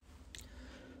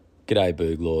G'day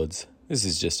Boog Lords, this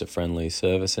is just a friendly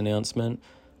service announcement.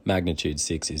 Magnitude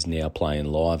 6 is now playing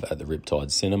live at the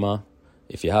Riptide Cinema.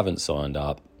 If you haven't signed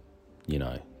up,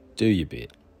 do your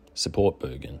bit. Support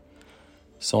booging.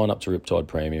 Sign up to Riptide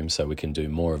Premium so we can do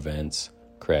more events,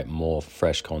 create more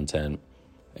fresh content,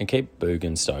 and keep Boog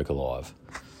and Stoke alive.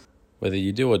 Whether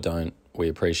you do or don't, we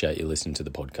appreciate you listening to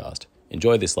the podcast.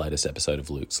 Enjoy this latest episode of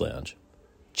Luke's Lounge.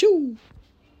 Choo!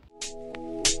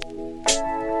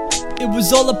 It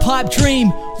was all a pipe dream,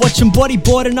 watching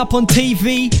bodyboarding up on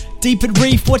TV. Deep at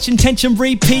reef, watching tension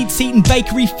repeats, eating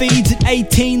bakery feeds at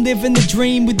 18, living the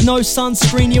dream with no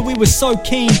sunscreen. Yeah, we were so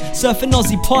keen, surfing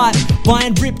Aussie pipe,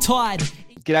 buying Riptide.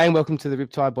 G'day and welcome to the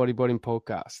Riptide Bodyboarding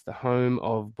Podcast, the home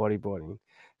of bodyboarding.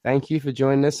 Thank you for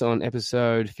joining us on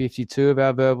episode 52 of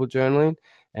our verbal journaling,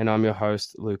 and I'm your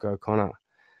host, Luke O'Connor.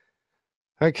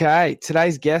 Okay,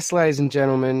 today's guest, ladies and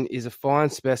gentlemen, is a fine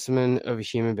specimen of a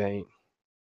human being.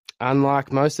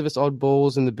 Unlike most of us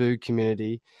oddballs in the boog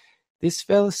community, this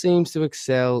fella seems to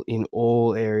excel in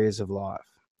all areas of life,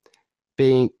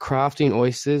 being crafting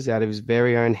oysters out of his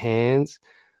very own hands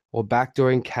or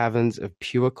backdooring caverns of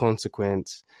pure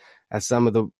consequence at some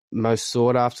of the most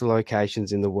sought-after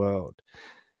locations in the world.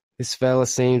 This fella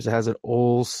seems to have it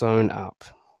all sewn up.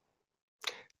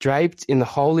 Draped in the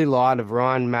holy light of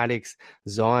Ryan Maddox's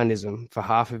Zionism for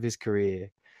half of his career,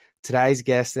 today's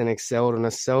guest then excelled on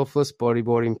a selfless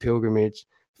bodyboarding pilgrimage,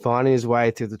 finding his way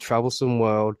through the troublesome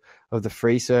world of the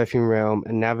free surfing realm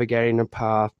and navigating a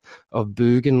path of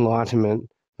boog enlightenment,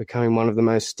 becoming one of the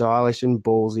most stylish and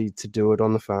ballsy to do it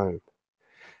on the foam.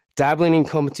 Dabbling in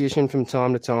competition from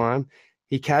time to time,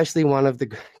 he casually won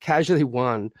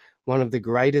one of the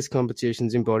greatest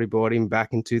competitions in bodyboarding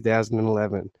back in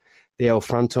 2011, the El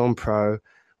Fronton Pro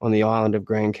on the island of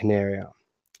Gran Canaria,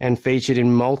 and featured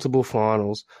in multiple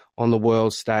finals on the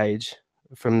world stage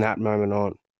from that moment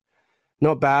on.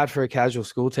 Not bad for a casual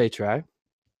school teacher, eh?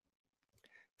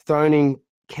 Thrown in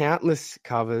countless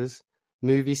covers,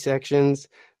 movie sections,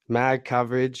 mag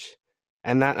coverage,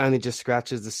 and that only just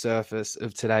scratches the surface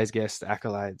of today's guest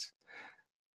accolades.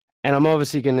 And I'm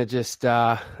obviously going to just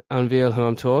unveil who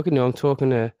I'm talking to. I'm talking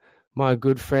to my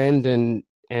good friend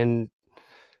and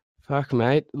fuck,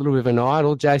 mate, a little bit of an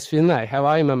idol, Jase Finlay. How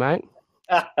are you, my mate?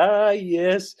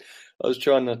 Yes. I was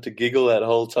trying not to giggle that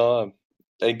whole time.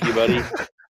 Thank you, buddy.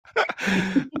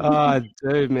 Oh,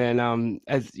 dude, man.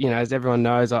 As everyone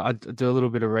knows, I do a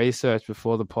little bit of research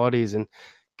before the potties and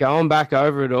going back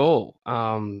over it all.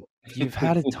 You've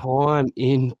had a time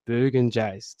in Boog and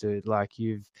Jase, dude. Like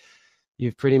you've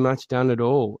pretty much done it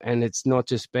all, and it's not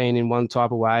just been in one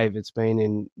type of wave. It's been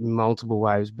in multiple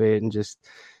waves, be it in just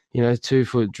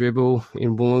 2-foot dribble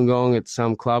in Wollongong at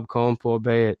some club comp, or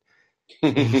be it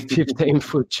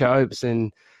 15-foot chopes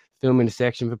and filming a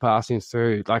section for passing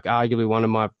through. Like arguably one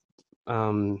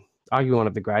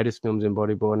of the greatest films in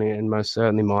bodyboarding, and most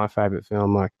certainly my favorite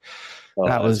film.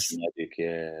 That was magic,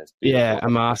 a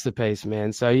masterpiece,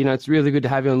 man. So it's really good to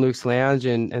have you on Luke's Lounge,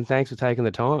 and thanks for taking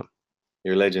the time.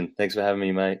 You're a legend. Thanks for having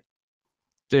me, mate.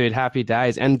 Dude, happy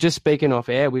days. And just speaking off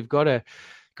air, we've got a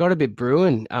bit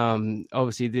brewing.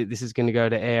 Obviously, this is going to go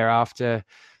to air after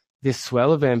this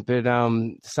swell event, but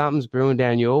something's brewing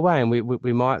down your way, and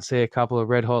we might see a couple of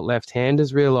red-hot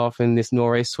left-handers reel off in this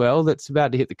nor'east swell that's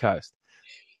about to hit the coast.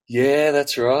 Yeah,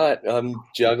 that's right. I'm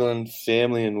juggling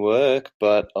family and work,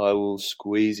 but I will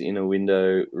squeeze in a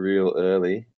window real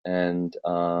early, and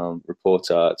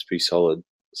reports are it's pretty solid,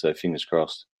 so fingers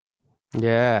crossed.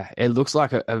 Yeah, it looks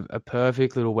like a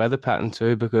perfect little weather pattern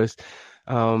too, because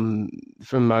from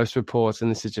most reports, and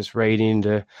this is just reading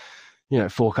to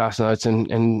forecast notes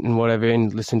and whatever,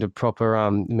 and listen to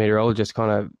proper meteorologists kind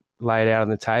of lay it out on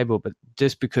the table. But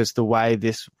just because the way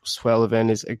this swell event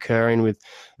is occurring, with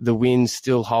the winds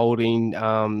still holding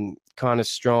kind of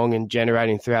strong and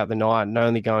generating throughout the night and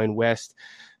only going west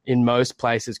in most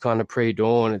places kind of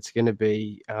pre-dawn, it's going to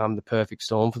be the perfect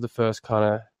storm for the first kind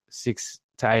of 6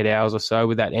 to 8 hours or so,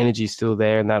 with that energy still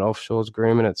there and that offshore's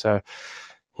grooming it. So,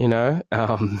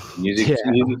 music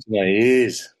to my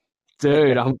ears.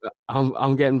 Dude,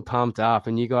 I'm getting pumped up,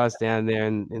 and you guys down there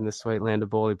in the sweet land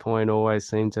of Bawley Point always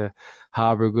seem to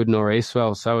harbour a good nor'east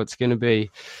swell. So it's going to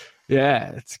be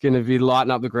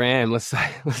lighting up the gram. Let's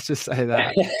just say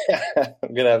that.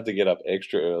 I'm going to have to get up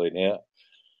extra early now.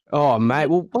 Oh,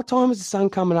 mate. Well, what time is the sun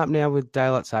coming up now with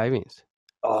daylight savings?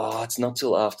 Oh, it's not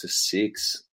till after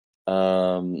 6.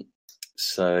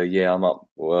 So yeah, I'm up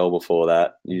well before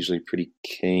that. Usually pretty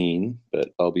keen, but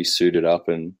I'll be suited up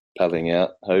and paddling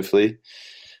out, hopefully,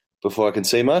 before I can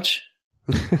see much.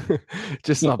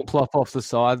 Just plop off the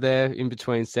side there in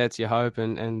between sets, you hope,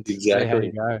 and exactly. see how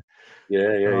you go.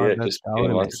 Yeah. Just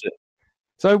going, one set.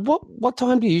 So what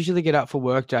time do you usually get up for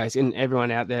work, Jase? And everyone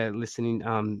out there listening,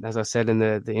 as I said in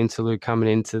the interlude coming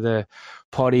into the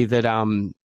potty,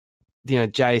 that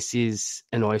Jase is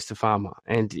an oyster farmer,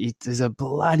 and there's a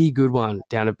bloody good one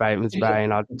down at Bateman's Bay.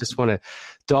 And I just want to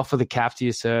doff the cap to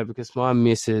you, sir, because my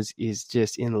missus is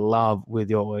just in love with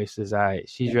your oysters.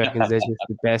 She reckons they're just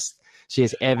the best she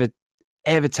has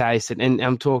ever tasted. And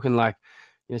I'm talking like,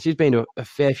 she's been to a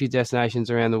fair few destinations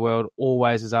around the world,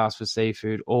 always has asked for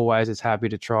seafood, always is happy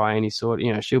to try any sort.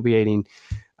 She'll be eating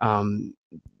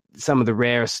some of the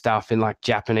rarest stuff in like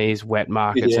Japanese wet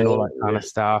markets and all that kind of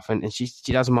stuff. And she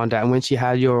doesn't mind that. And when she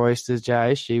had your oysters,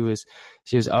 Jay, she was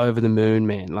over the moon,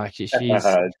 man. Like she's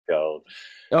gold.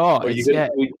 Oh, well,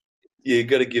 you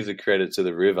got to give the credit to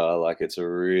the river. Like it's a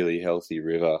really healthy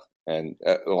river. And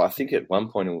I think at one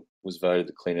point it was voted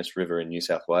the cleanest river in New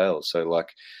South Wales. So like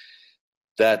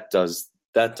that does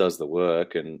the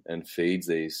work and feeds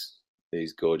these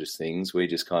gorgeous things. We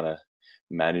just kind of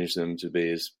manage them to be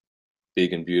as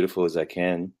big and beautiful as they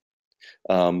can.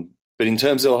 But in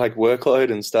terms of like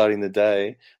workload and starting the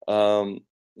day,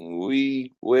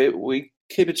 we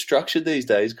keep it structured these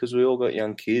days because we all got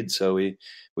young kids. So we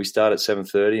start at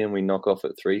 7:30 and we knock off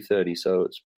at 3:30. So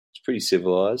it's pretty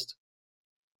civilized.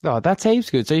 Oh, that's heaps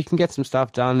good. So you can get some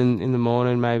stuff done in the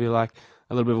morning, maybe like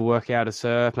a little bit of a workout, a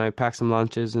surf, maybe pack some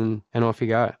lunches and off you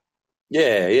go.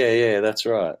 Yeah, that's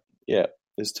right. Yeah,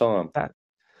 there's time.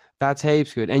 That's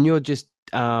heaps good. And you're just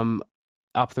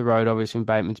up the road, obviously, from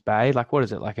Bateman's Bay. Like, what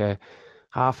is it, like a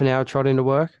half an hour trot into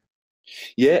work?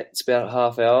 Yeah, it's about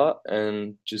half hour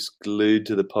and just glued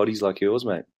to the potties like yours,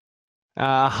 mate.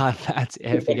 That's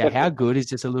epic. How good is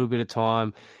just a little bit of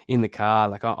time in the car?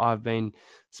 Like I've been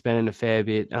spending a fair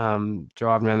bit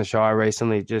driving around the Shire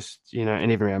recently, just,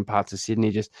 and even around parts of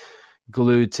Sydney, just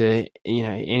glued to,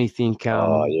 anything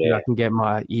that I can get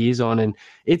my ears on. And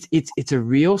it's a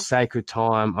real sacred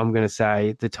time, I'm going to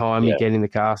say, the time you get in the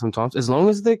car sometimes. As long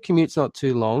as the commute's not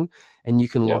too long and you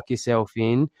can lock yourself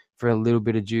in for a little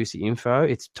bit of juicy info,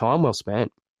 it's time well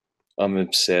spent. I'm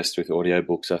obsessed with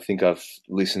audiobooks. I think I've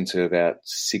listened to about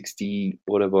 60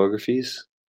 autobiographies.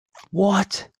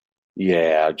 What?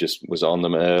 Yeah, I just was on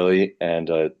them early,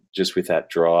 and just with that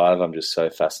drive, I'm just so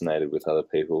fascinated with other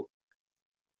people.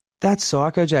 That's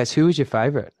psycho, Jase. Who was your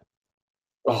favourite?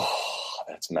 Oh,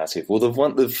 that's massive. Well,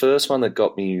 the first one that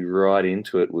got me right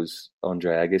into it was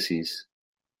Andre Agassi's,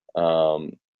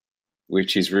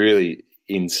 which is really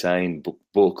insane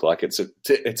book. Like it's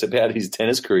about his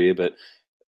tennis career, but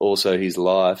also his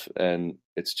life, and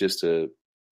it's just I'm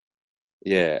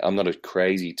not a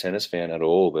crazy tennis fan at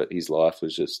all, but his life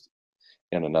was just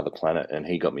on another planet, and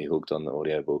he got me hooked on the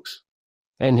audiobooks.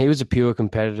 And he was a pure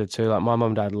competitor too. Like my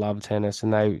mum and dad loved tennis,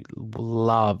 and they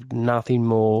loved nothing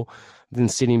more than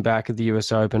sitting back at the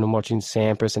US Open and watching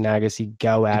Sampras and Agassi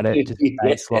go at it, just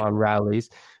baseline rallies,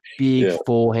 big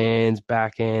forehands,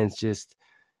 backhands, just,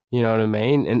 you know what I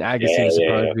mean? And Agassi was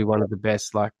supposed to be one of the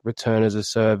best like returners of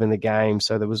serve in the game,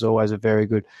 so there was always a very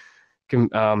good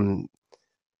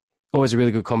always a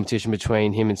really good competition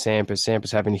between him and Sampras.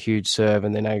 Sampras having a huge serve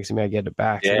and then Agassi may get it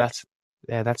back. So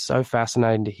that's so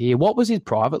fascinating to hear. What was his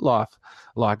private life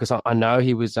like? Because I know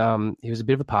he was a bit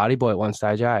of a party boy at one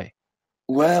stage, eh?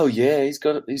 Well, yeah, he's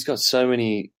got so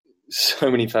many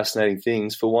fascinating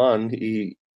things. For one,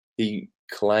 he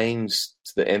claims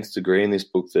to the nth degree in this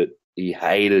book that he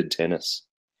hated tennis.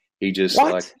 He just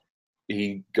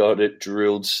he got it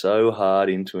drilled so hard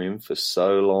into him for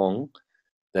so long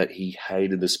that he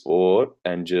hated the sport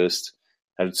and just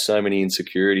had so many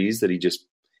insecurities that he just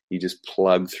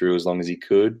plugged through as long as he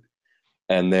could.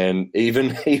 And then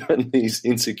even these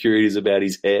insecurities about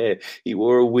his hair, he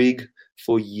wore a wig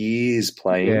for years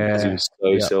playing because he was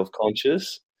so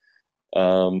self-conscious.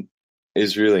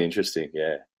 It's really interesting,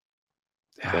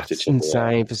 It's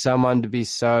insane for someone to be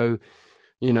so,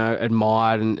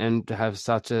 admired and to have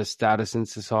such a status in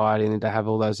society and to have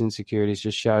all those insecurities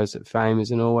just shows that fame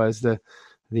isn't always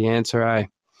the answer, eh?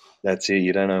 That's it.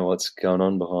 You don't know what's going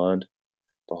on behind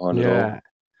it all.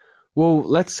 Well,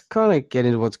 let's kind of get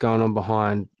into what's going on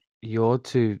behind your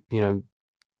two,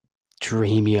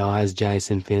 dreamy eyes, Jase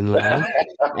Finlay.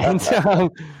 And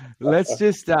let's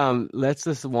just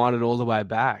wind it all the way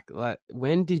back. Like,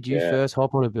 when did you first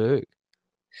hop on a boog?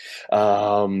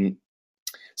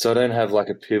 So I don't have like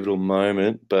a pivotal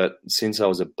moment, but since I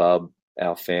was a bub,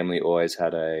 our family always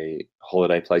had a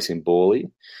holiday place in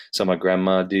Borley. So my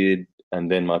grandma did,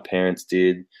 and then my parents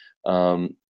did.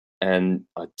 And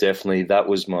that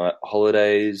was my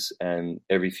holidays, and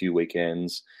every few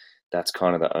weekends, that's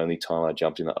kind of the only time I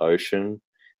jumped in the ocean.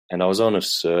 And I was on a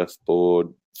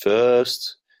surfboard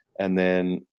first, and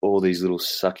then all these little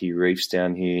sucky reefs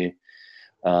down here.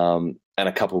 And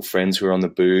a couple of friends who were on the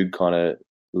boog kind of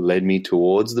led me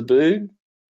towards the boog.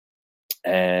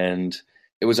 And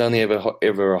it was only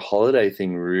ever a holiday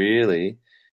thing, really,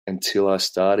 until I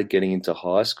started getting into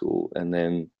high school. And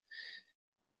then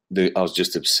I was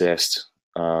just obsessed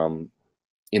in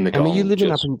the And were you gong.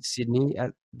 living up in Sydney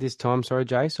at this time, sorry,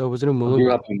 Jase, or was it in Wollongong?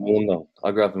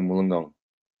 I grew up in Wollongong.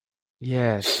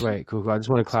 Yeah, sweet, cool. I just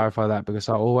want to clarify that because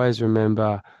I always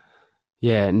remember,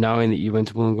 knowing that you went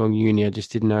to Wollongong Uni. I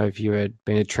just didn't know if you had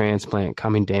been a transplant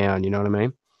coming down, you know what I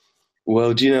mean?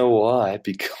 Well, do you know why?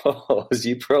 Because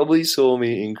you probably saw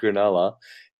me in Cronulla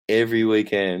every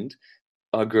weekend.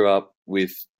 I grew up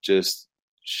with just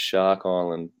Shark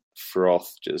Island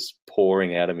froth just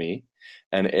pouring out of me.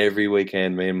 And every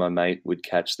weekend, me and my mate would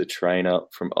catch the train up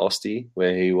from Ostie,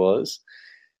 where he was,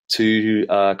 to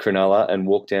Cronulla and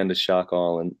walk down to Shark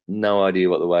Island. No idea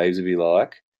what the waves would be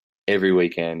like every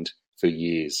weekend for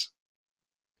years.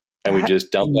 And we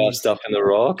just dump our stuff in the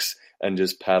rocks and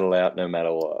just paddle out no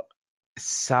matter what.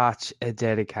 Such a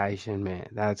dedication, man.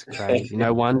 That's crazy.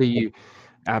 No wonder you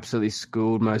absolutely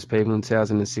schooled most people in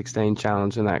 2016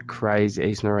 challenge in that crazy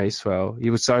East Northeast swell.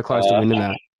 You were so close to winning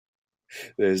that.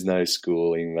 There's no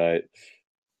schooling, mate.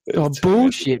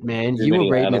 Bullshit, man. You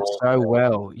were reading animals. it so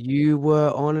well. You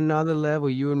were on another level.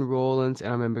 You and Rawlins, and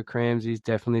I remember Cramsey's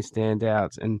definitely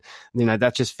standouts. And,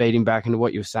 that's just feeding back into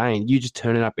what you were saying. You just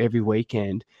turning up every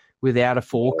weekend without a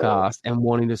forecast and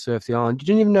wanting to surf the island. You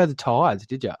didn't even know the tides,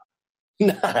 did you?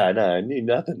 No, I knew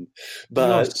nothing. But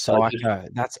you're psycho.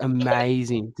 That's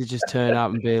amazing to just turn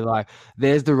up and be like,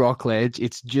 there's the rock ledge.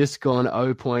 It's just gone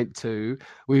 0.2.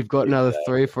 We've got another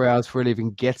 3 or 4 hours before it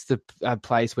even gets to a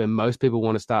place where most people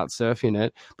want to start surfing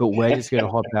it, but we're just going to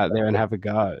hop out there and have a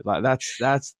go. Like that's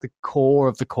the core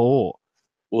of the core.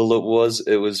 Well,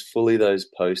 it was fully those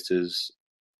posters,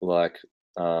 like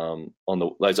on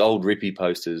those old Rippy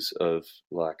posters of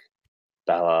like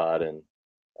Ballard and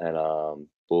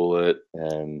Bullet,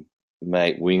 and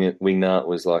mate Wingnut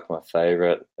was like my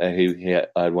favourite. I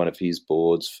had one of his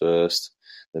boards first,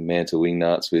 the Manta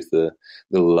Wingnuts with the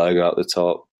logo up the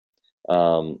top.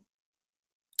 I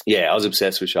was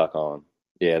obsessed with Shark Island.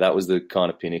 Yeah, that was the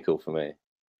kind of pinnacle for me.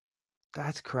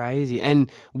 That's crazy. And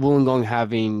Wollongong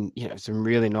having, some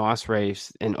really nice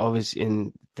reefs, and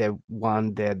obviously they're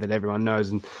one there that everyone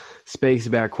knows and speaks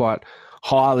about quite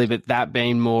highly, but that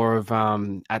being more of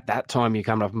at that time you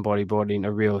coming up in bodyboarding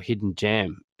a real hidden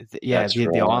gem.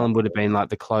 The island would have been like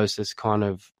the closest kind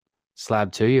of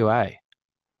slab to you, eh?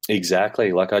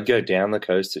 Exactly. Like I'd go down the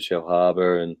coast to Shell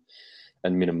Harbour and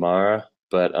Minamara,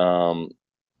 but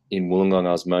in Wollongong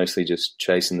I was mostly just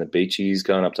chasing the beachies,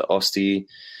 going up to Ostie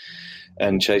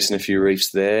and chasing a few reefs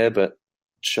there. But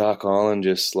Shark Island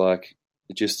just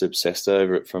obsessed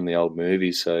over it from the old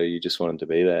movies, so you just wanted to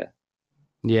be there.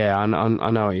 Yeah, I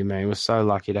know what you mean. We're so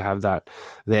lucky to have that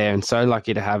there, and so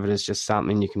lucky to have it as just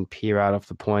something you can peer out off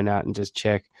the point out and just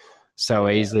check so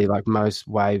easily. Like most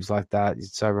waves like that,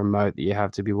 it's so remote that you have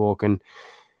to be walking,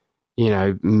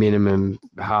 minimum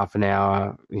half an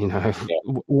hour,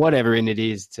 whatever in it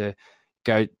is to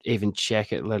go even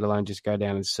check it, let alone just go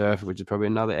down and surf it, which is probably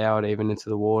another hour to even into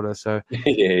the water. So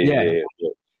yeah.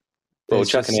 Well,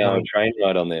 chuck an hour train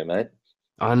ride on there, mate.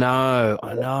 I know.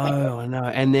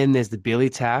 And then there's the billy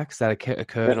tax that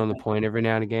occurred on the point every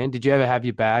now and again. Did you ever have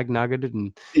your bag nuggeted?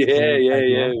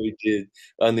 Yeah, we did.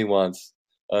 Only once.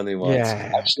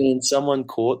 Yeah. Actually, and someone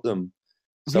caught them.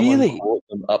 Really? Caught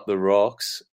them up the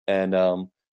rocks, and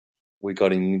we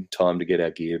got in time to get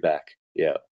our gear back.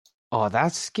 Yeah. Oh,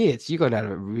 that's skits. You got out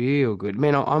of it real good.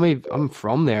 Man, I'm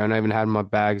from there, and I even had my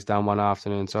bags done one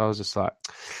afternoon, so I was just like,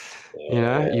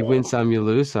 you win some, you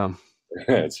lose some.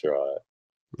 That's right.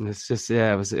 It's just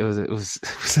it was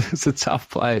a tough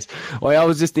place. Well, I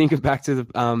was just thinking back to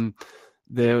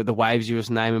the waves you was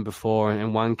naming before,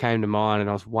 and one came to mind, and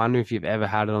I was wondering if you've ever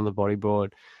had it on the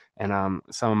bodyboard. And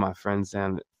some of my friends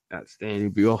down at Stand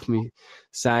would be off me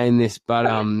saying this,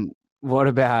 but what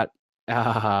about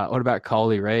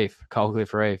Coley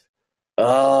Cliff Reef?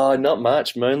 Oh, not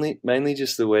much. Mainly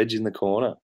just the wedge in the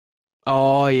corner.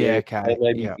 Oh yeah, okay.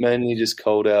 Mainly just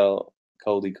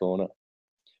Coldy corner.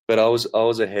 But I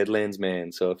was a headlands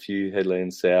man, so a few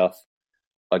headlands south,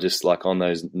 I just like on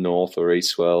those north or east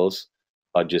swells,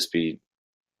 I'd just be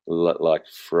like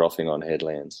frothing on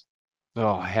headlands.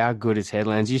 Oh, how good is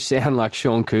headlands? You sound like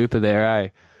Sean Cooper there, eh?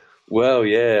 Well,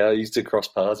 yeah, I used to cross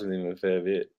paths with him a fair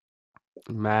bit.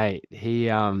 Mate, he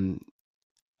I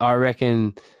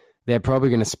reckon they're probably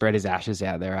going to spread his ashes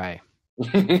out there, eh? Do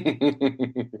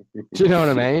you know what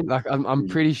I mean? Like I'm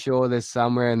pretty sure there's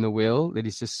somewhere in the will that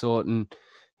he's just sorting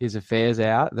his affairs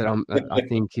out, that I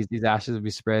think his ashes will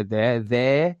be spread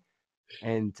there,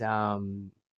 and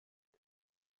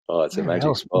Oh, it's a Where magic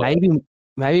else? spot.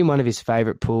 Maybe one of his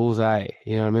favourite pools, eh?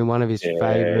 You know what I mean? One of his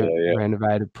favourite Yeah.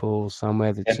 renovated pools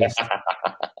somewhere that's just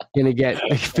going to get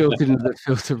filtered into the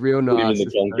filter real Put him in nice. the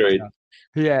concrete.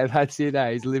 Yeah, that's it,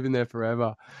 eh? He's living there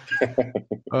forever.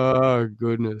 Oh,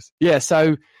 goodness. Yeah,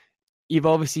 so you've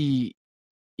obviously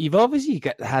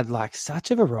had like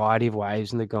such a variety of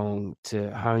ways in the gong to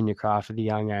hone your craft at a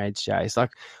young age, Jase.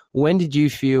 Like, when did you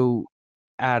feel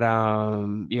at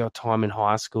your time in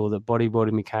high school that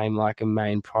bodyboarding became like a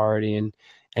main priority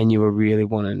and you were really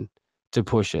wanting to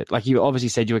push it? Like, you obviously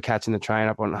said you were catching the train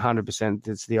up on 100%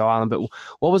 to the island, but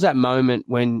what was that moment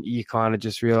when you kind of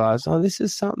just realized, oh, this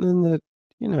is something that,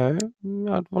 you know,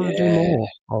 I'd want to do more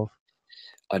of?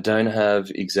 I don't have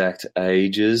exact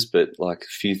ages, but like a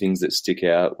few things that stick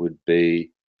out would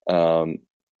be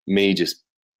me just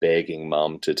begging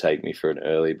mum to take me for an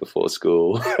early before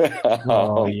school.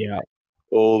 Oh, yeah.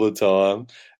 All the time.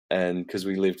 And because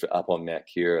we lived up on Mount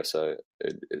Kira, so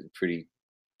it's pretty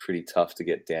tough to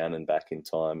get down and back in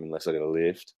time unless I got a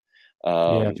lift.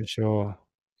 Yeah, for sure.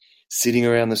 Sitting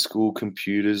around the school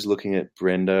computers looking at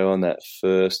Brendo on that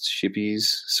first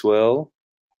Shippies swell.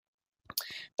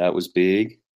 That was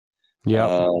big.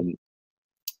 Yeah.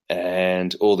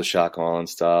 And all the Shark Island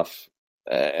stuff.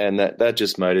 And that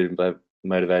just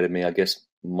motivated me. I guess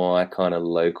my kind of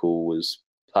local was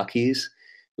Puckies,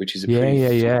 which is a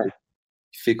pretty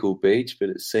fickle beach, but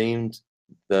it seemed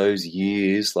those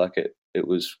years like it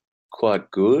was quite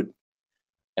good.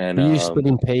 And were you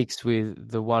splitting peaks with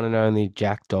the one and only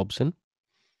Jack Dobson?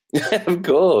 Of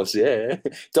course, yeah.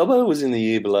 Dobbo was in the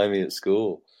year below me at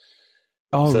school.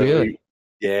 Oh, so really?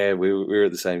 We were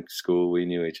at the same school. We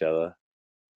knew each other.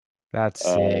 That's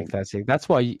sick. That's sick. That's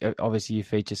why obviously you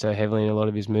feature so heavily in a lot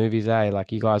of his movies, eh?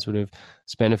 Like, you guys would have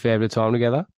spent a fair bit of time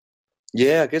together.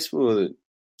 Yeah, I guess we were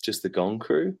just the Gong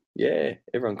crew. Yeah,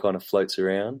 everyone kind of floats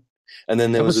around. And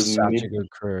then there was such a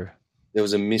good crew. There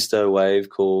was a misto wave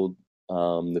called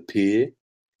the Pier,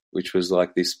 which was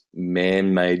like this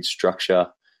man-made structure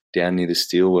down near the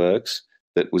steelworks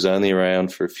that was only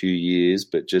around for a few years,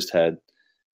 but just had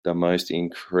the most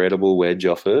incredible wedge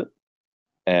off it.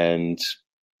 And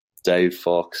Dave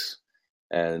Fox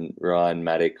and Ryan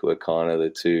Maddock were kind of the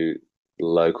two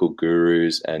local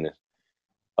gurus, and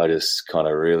I just kind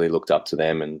of really looked up to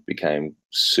them and became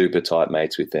super tight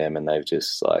mates with them, and they've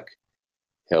just like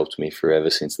helped me forever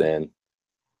since then.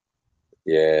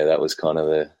 Yeah, that was kind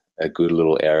of a good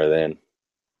little era then.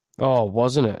 Oh,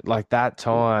 wasn't it? Like, that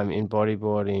time in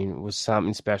bodyboarding was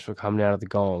something special coming out of the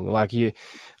Gong. Like, I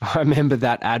remember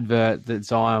that advert that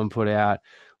Zion put out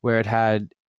where it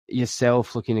had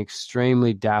yourself looking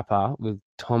extremely dapper with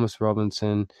Thomas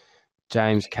Robinson,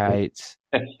 James Cates,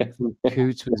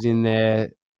 Coots was in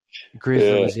there,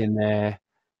 Grizzly was in there.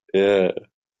 Yeah.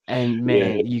 And,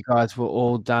 man, you guys were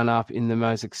all done up in the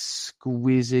most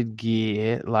exquisite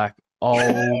gear, like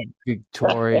old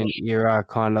Victorian era,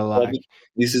 kind of like.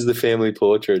 This is the family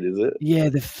portrait, is it? Yeah,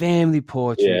 the family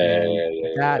portrait.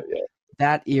 Yeah.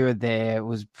 That era there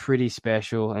was pretty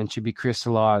special and should be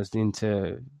crystallized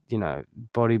into, you know,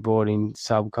 bodyboarding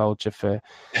subculture for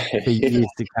years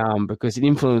to come, because it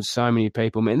influenced so many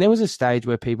people. Man, there was a stage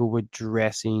where people were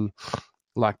dressing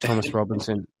like Thomas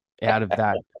Robinson out of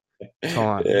that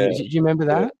time. Yeah. Do you remember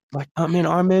that? Like, I mean,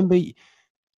 I remember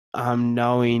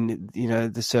knowing, you know,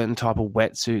 the certain type of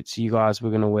wetsuits you guys were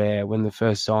going to wear when the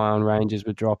first Zion Rangers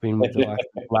were dropping with the, like,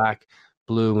 black,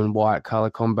 blue, and white color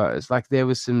combos. Like, there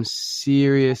was some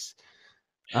serious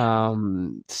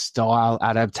style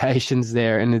adaptations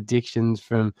there and addictions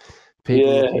from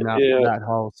people looking up that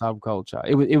whole subculture.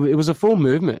 It was a full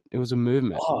movement. It was a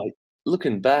movement. Oh,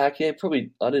 looking back,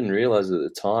 probably I didn't realize it at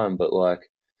the time, but like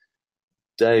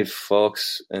Dave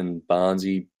Fox and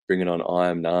Barnesy bringing on I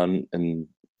Am None, and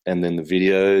then the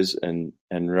videos, and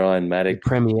Ryan Maddock, the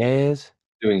premieres,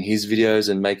 doing his videos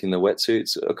and making the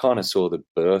wetsuits. I kind of saw the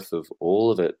birth of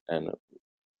all of it, and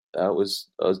I was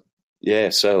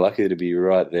so lucky to be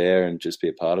right there and just be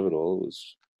a part of it all. It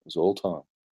was all time.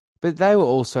 But they were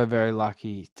also very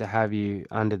lucky to have you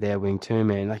under their wing too,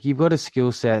 man. Like, you've got a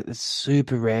skill set that's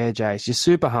super rare, Jase. You're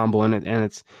super humble, and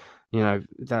it's, you know,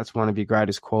 that's one of your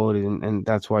greatest qualities, and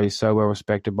that's why you're so well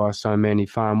respected by so many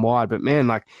far and wide. But, man,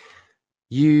 like,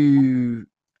 you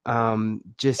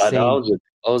just seemed...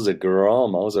 I was a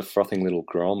grom. I was a frothing little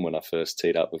grom when I first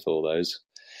teed up with all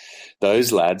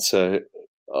those lads. So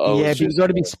but you've got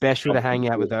to be special to hang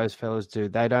out with those fellas,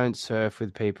 dude. They don't surf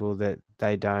with people that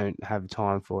they don't have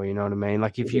time for, you know what I mean?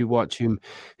 Like, if you watch who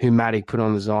Matic put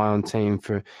on the Zion team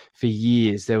for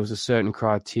years, there was a certain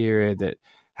criteria that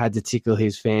had to tickle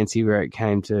his fancy where it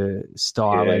came to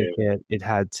styling. Yeah.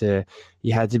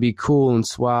 You had to be cool and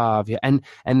suave. Yeah. And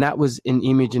that was an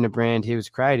image and a brand he was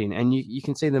creating. And you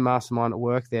can see the mastermind at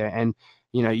work there. And,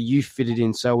 you know, you fitted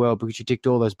in so well because you ticked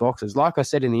all those boxes. Like I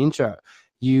said in the intro,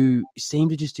 you seem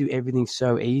to just do everything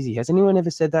so easy. Has anyone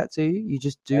ever said that to you? You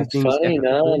just do That's things funny.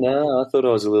 effortlessly? No. I thought I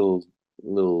was a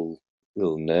little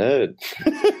nerd.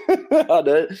 I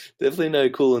don't, definitely no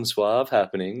cool and suave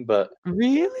happening, but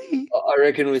Really? I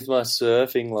reckon with my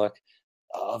surfing, like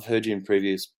I've heard you in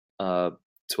previous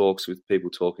talks with people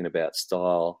talking about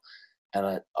style,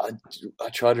 and I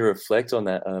try to reflect on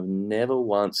that, and I've never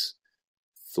once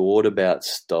thought about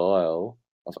style.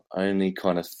 I've only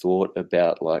kind of thought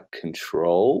about like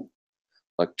control,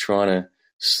 like trying to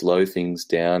slow things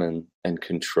down and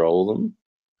control them.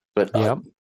 But Yep.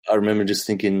 I remember just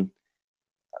thinking,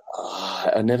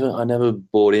 I never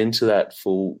bought into that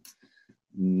full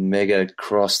mega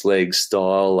cross leg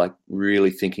style, like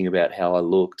really thinking about how I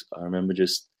looked. I remember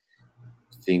just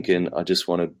thinking, I just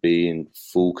want to be in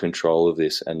full control of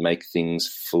this and make things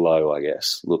flow, I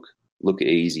guess. Look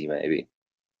easy, maybe.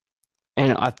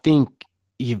 And I think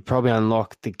you've probably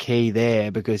unlocked the key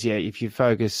there because, yeah, if you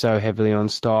focus so heavily on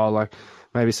style, like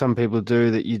maybe some people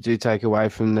do, that you do take away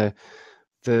from the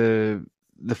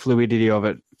fluidity of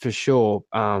it for sure.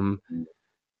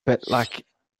 But like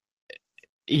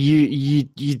you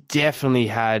definitely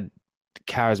had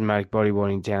charismatic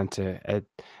bodyboarding down to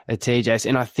a TJ's,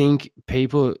 and I think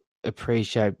people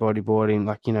appreciate bodyboarding.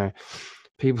 Like, you know,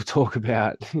 people talk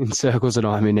about in circles that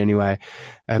I'm in anyway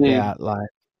about like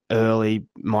early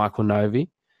Michael Novi.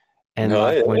 And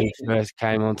when he first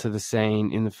came onto the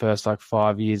scene in the first like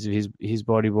 5 years of his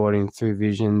bodyboarding through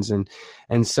Visions and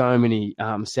so many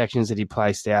sections that he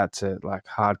placed out to like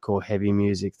hardcore heavy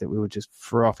music that we were just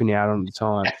frothing out on the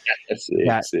time.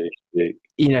 Sick.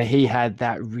 You know, he had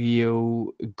that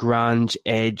real grunge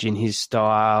edge in his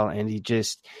style, and he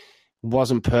just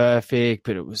wasn't perfect,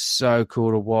 but it was so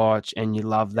cool to watch, and you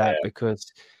love that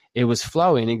because it was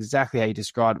flowing exactly how you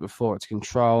described it before. It's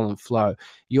control and flow.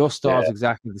 Your style's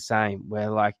exactly the same,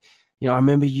 where like, you know, I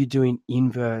remember you doing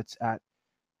inverts at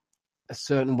a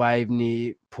certain wave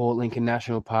near Port Lincoln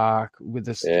National Park with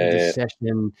a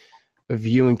session of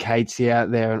you and Catesy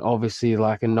out there, and obviously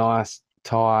like a nice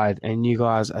tide, and you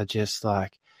guys are just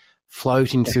like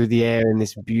floating through the air in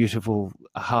this beautiful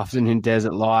afternoon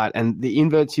desert light. And the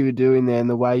inverts you were doing there and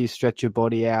the way you stretch your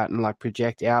body out and like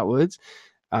project outwards,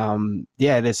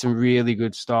 there's some really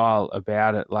good style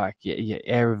about it. Like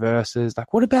air reverses.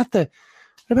 Like what about the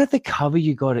cover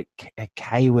you got at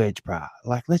K-Wedge, bro?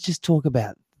 Like let's just talk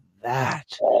about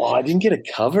that. Oh, I didn't get a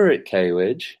cover at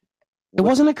K-Wedge. It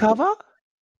wasn't a cover?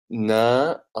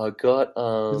 Nah, I got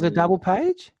Was it a double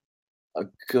page? I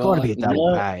got Gotta be a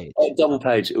double page. Double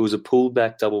page. It was a pulled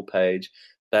back double page.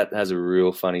 That has a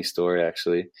real funny story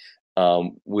actually.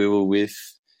 We were with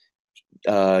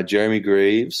Jeremy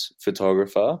Greaves,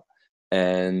 photographer,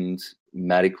 and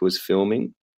Matic was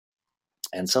filming,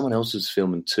 and someone else was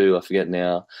filming too. I forget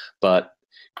now, but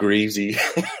Greavesy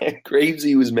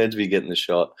was meant to be getting the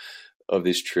shot of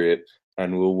this trip,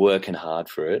 and we were working hard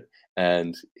for it.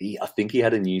 And I think he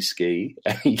had a new ski,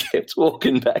 and he kept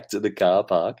walking back to the car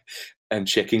park and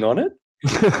checking on it.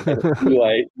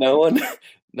 Anyway, no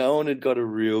one had got a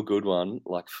real good one,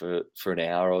 like for an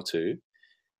hour or two.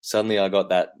 Suddenly I got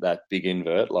that big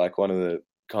invert, like one of the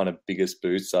kind of biggest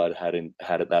boots I'd had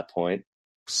at that point.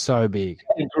 So big.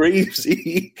 And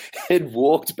Greavesy had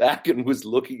walked back and was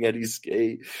looking at his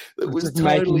ski. It was just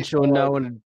totally making sure no one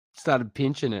had started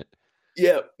pinching it.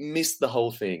 Yeah, missed the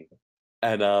whole thing.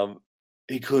 And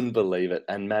he couldn't believe it.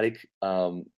 And Matic,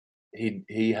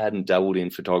 he hadn't dabbled in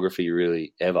photography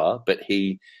really ever, but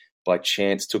he by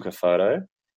chance took a photo.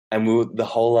 And the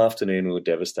whole afternoon we were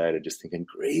devastated, just thinking,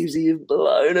 Greavesy, you've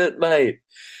blown it, mate.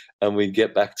 And we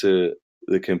get back to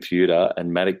the computer,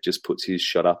 and Matic just puts his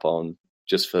shot up on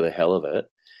just for the hell of it.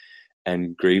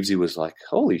 And Greavesy was like,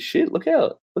 holy shit, look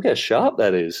how sharp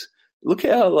that is. Look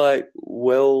how like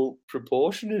well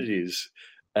proportioned it is.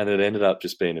 And it ended up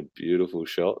just being a beautiful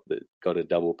shot that got a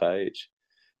double page.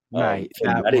 Mate,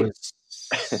 that was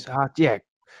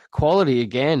quality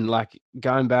again. Like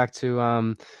going back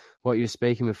to what you were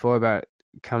speaking before about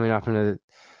coming up in a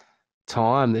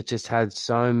time that just had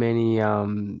so many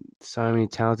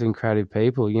talented and creative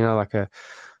people. You know, like a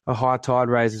high tide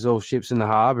raises all ships in the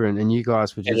harbour, and you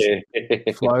guys were just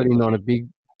floating on a big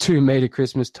 2-meter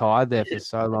Christmas tide there for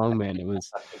so long, man. It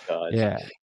was nice.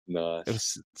 It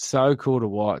was so cool to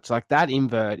watch. Like that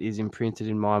invert is imprinted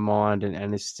in my mind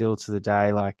and is still to the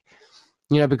day, like,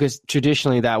 you know, because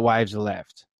traditionally that wave's the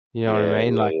left. You know what I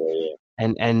mean?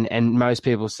 And most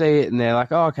people see it and they're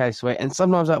like, oh, okay, sweet. And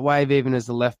sometimes that wave, even as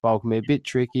the left bowl, can be a bit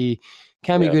tricky,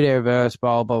 can be good air reverse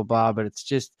bowl, blah, blah, blah, but it's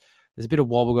just there's a bit of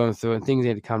wobble going through and things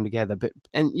need to come together.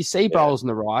 And you see bowls on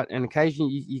the right, and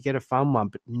occasionally you get a fun one,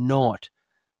 but not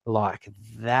like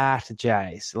that,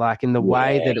 Jase. Like in the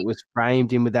way that it was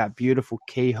framed in with that beautiful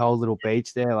keyhole little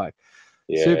beach there, like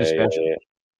super special.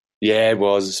 Yeah, it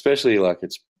was, especially like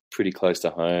it's pretty close to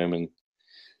home, and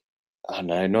I don't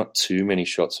know, not too many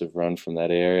shots have run from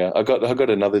that area. I got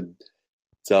another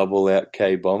double out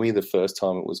K Bommy the first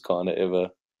time it was kind of ever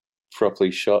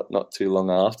properly shot, not too long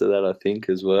after that, I think,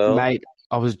 as well. Mate,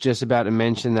 I was just about to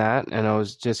mention that, and I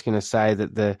was just going to say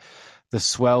that the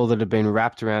swell that had been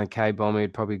wrapped around K Bommy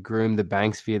had probably groomed the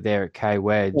banks for you there at K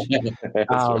Wedge.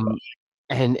 Right.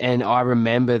 And I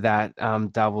remember that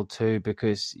double too,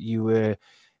 because you had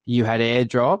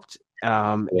airdropped.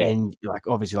 And like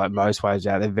obviously, like most waves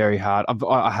out, they're very hard.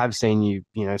 I have seen you,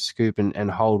 scoop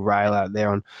and hold rail out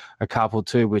there on a couple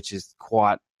too, which is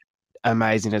quite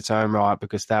amazing in its own right,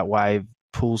 because that wave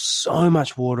pulls so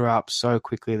much water up so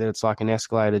quickly that it's like an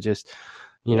escalator, just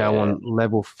on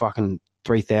level fucking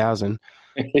 3,000.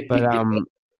 But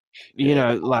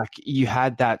like you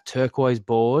had that turquoise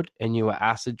board and you were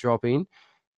acid dropping.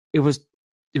 It was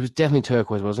definitely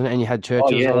turquoise, wasn't it? And you had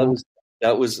Churchills on.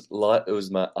 That was light. It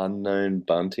was my unknown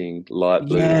bunting, light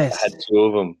blue. Yes. I had two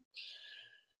of them.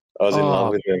 I was in love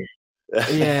with them.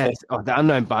 Yes. Oh, the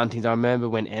unknown buntings. I remember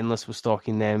when Endless was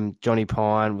stocking them. Johnny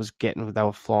Pine was they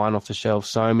were flying off the shelf.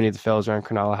 So many of the fellas around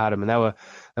Cronulla had them, and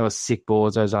they were sick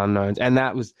boards, those unknowns. And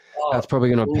that's probably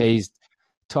going to appease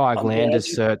Ty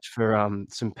Glander's search for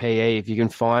some PE. If you can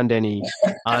find any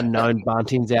unknown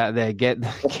buntings out there, get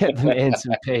them in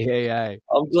some PE.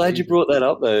 I'm glad you brought that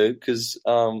up though, because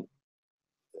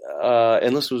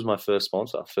Endless was my first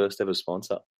ever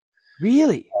sponsor.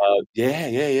 Really?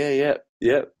 Yeah.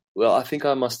 Well, I think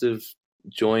I must have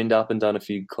joined up and done a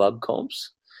few club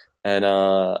comps, and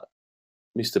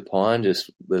Mr. Pine, just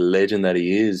the legend that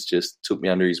he is, just took me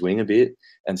under his wing a bit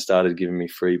and started giving me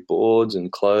free boards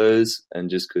and clothes, and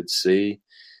just could see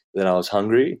that I was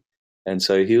hungry. And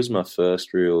so he was my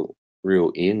first real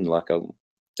in. Like, I'm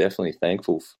definitely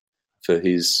thankful for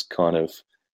his kind of,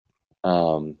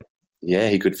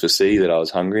 he could foresee that I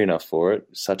was hungry enough for it.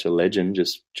 Such a legend,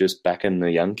 just backing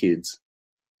the young kids.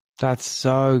 That's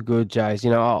so good, Jase.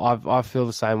 I feel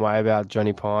the same way about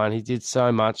Johnny Pine. He did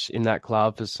so much in that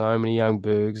club for so many young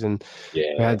boogs, and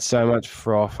we had so much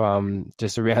froth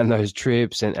just around those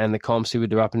trips and the comps he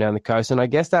would do up and down the coast. And I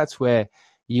guess that's where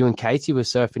you and Katie were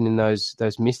surfing in those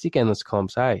Mystic Endless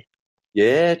comps, hey?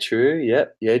 Yeah, true.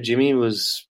 Yeah. Jimmy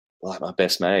was like my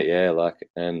best mate. Yeah,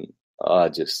 and I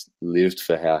just lived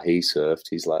for how he surfed.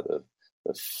 He's like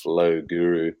the flow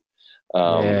guru.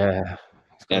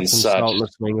 And such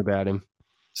swing about him.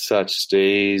 Such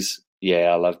steez.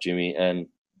 Yeah, I love Jimmy, and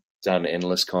done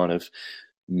endless kind of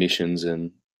missions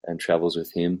and travels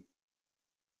with him.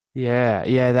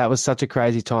 Yeah, that was such a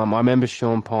crazy time. I remember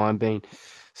Sean Pine being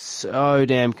so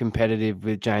damn competitive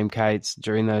with James Cates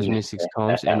during those Mystics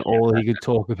comps, and all he could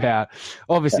talk about,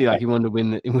 obviously, like he wanted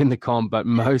to win the comp, but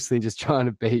mostly just trying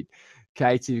to beat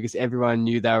Katie, because everyone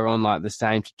knew they were on like the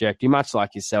same trajectory, much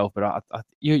like yourself. But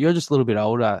you're just a little bit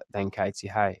older than Katie,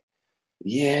 hey?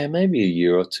 Yeah, maybe a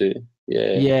year or two.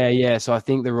 Yeah. So I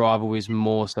think the rivalry is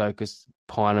more so because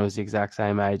Piner was the exact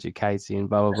same age as Katie and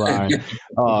blah blah blah. And,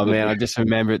 oh man, I just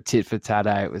remember it tit for tat.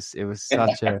 It was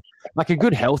such a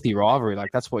good healthy rivalry.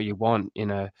 Like that's what you want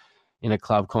in a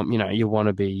club comp. You want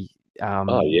to be. Give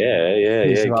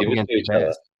it to each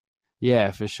other.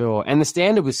 Yeah, for sure. And the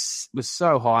standard was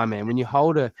so high, man. When you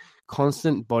hold a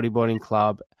constant bodyboarding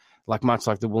club, much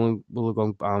like the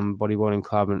Wollongong bodyboarding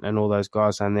club and all those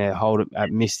guys down there hold it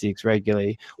at Mystics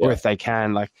regularly, or if they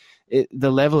can, the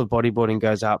level of bodyboarding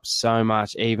goes up so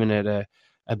much, even at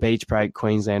a beach break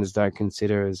Queenslanders don't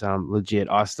consider as legit.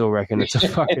 I still reckon it's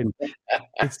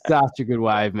it's such a good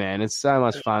wave, man. It's so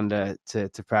much fun to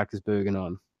practice booging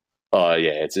on. Oh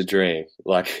yeah, it's a dream.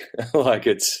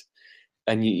 It's.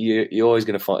 And you're always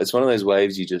going to find, it's one of those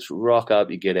waves you just rock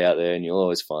up, you get out there, and you'll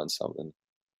always find something.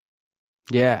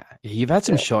 Yeah, you've had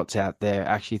some shots out there,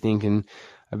 actually thinking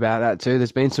about that too.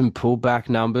 There's been some pullback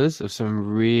numbers of some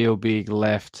real big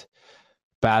left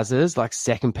bazzers, like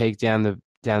second peak down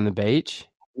the beach.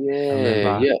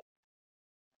 Yeah.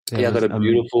 I got a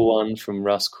beautiful one from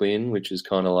Russ Quinn, which is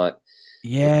kind of like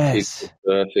the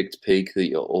perfect peak that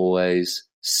you always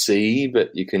see,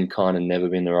 but you can kind of never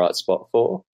be in the right spot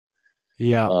for.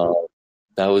 Yeah,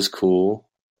 that was cool,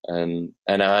 and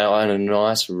I had a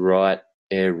nice right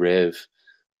air rev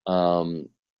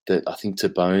that I think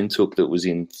Tabone took that was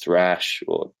in thrash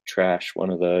or trash,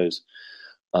 one of those.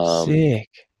 Sick.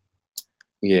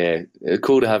 Yeah,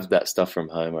 cool to have that stuff from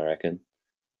home, I reckon.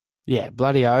 Yeah,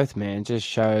 bloody oath, man. Just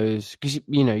shows, because,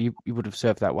 you would have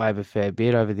surfed that wave a fair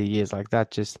bit over the years. Like,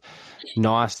 that just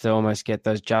nice to almost get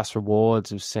those just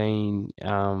rewards of seeing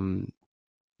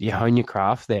you hone your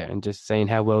craft there and just seeing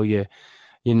how well you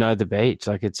know the beach.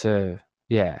 Like, it's a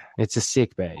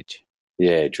sick beach.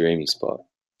 Yeah, dreamy spot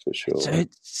for sure.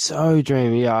 It's so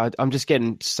dreamy. Yeah, I'm just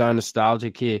getting so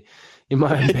nostalgic here in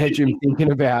my own bedroom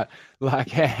thinking about like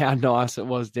how nice it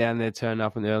was down there, turning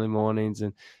up in the early mornings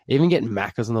and even getting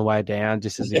Macca's on the way down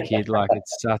just as a kid. Like,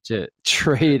 it's such a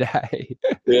treat, hey?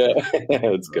 Yeah,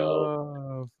 it's gold.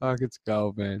 Oh, fuck, it's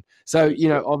gold, man. So,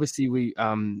 obviously we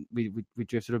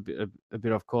drifted a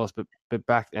bit off course, but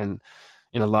back and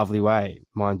in a lovely way,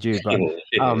 mind you. But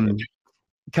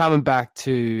coming back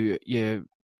to your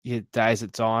days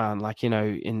at Zion, like,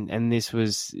 and this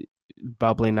was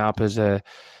bubbling up as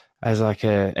like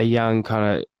a young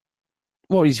kind of,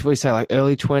 what do you say, like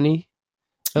early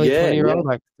 20-year-old,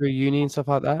 like through uni and stuff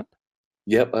like that?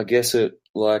 Yep, I guess I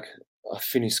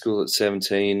finished school at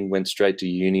 17, went straight to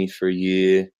uni for a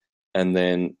year, and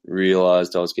then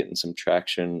realised I was getting some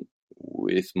traction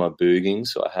with my booging,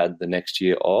 so I had the next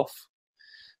year off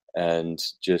and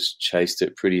just chased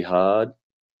it pretty hard.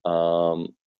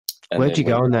 Where'd you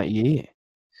go in that year?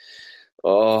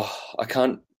 Oh, I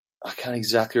can't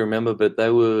exactly remember, but they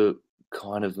were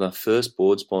kind of, my first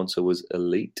board sponsor was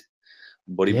Elite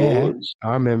Bodyboards. Yeah,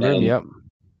 I remember him, yep.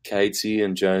 Casey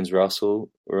and Jones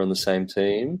Russell were on the same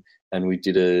team, and we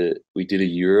did a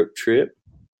Europe trip.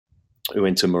 We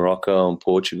went to Morocco and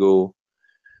Portugal,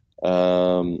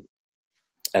 and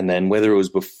then whether it was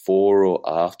before or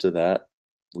after that,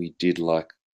 we did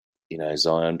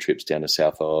Zion trips down to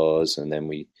South Oz, and then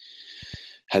we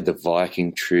had the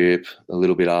Viking trip a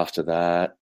little bit after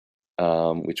that,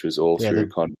 which was all through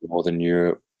kind of Northern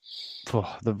Europe.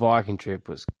 Oh, the Viking trip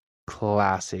was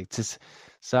classic. Just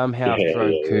somehow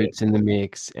throw Coots in the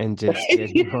mix and just get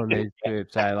him on these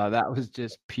trips. Hey, like, that was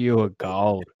just pure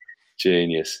gold.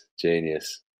 Genius.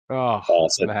 Oh,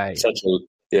 mate.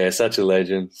 Such a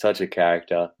legend, such a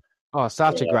character. Oh,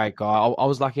 such a great guy. I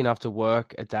was lucky enough to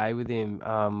work a day with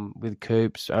him, with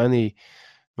Coops, only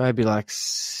maybe like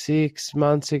 6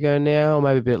 months ago now, or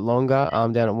maybe a bit longer,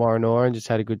 down at Warrenora, and just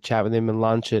had a good chat with him and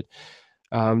lunch at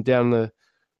down the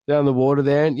water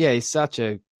there. And yeah, he's such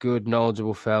a good,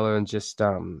 knowledgeable fella, and just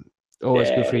always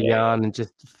good for a yarn, and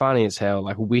just funny as hell,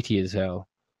 like witty as hell.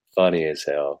 Funny as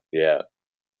hell, yeah.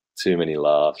 Too many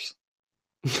laughs.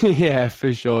 Yeah,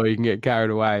 for sure. You can get carried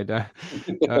away,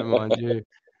 don't mind you.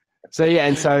 So yeah,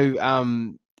 and so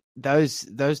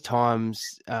those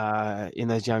times in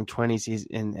those young 20s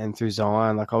and through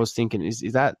Zion, like, I was thinking, is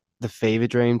that the fever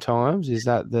dream times? Is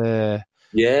that the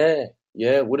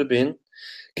it would have been.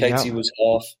 Katie was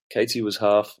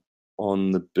half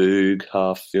on the boog,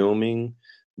 half filming.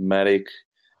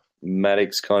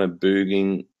 Maddox's kind of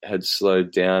booging had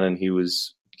slowed down, and he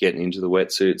was getting into the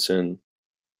wetsuits, and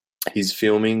he's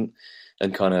filming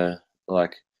and kind of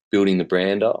like building the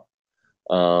brand up.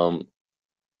 They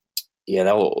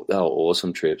were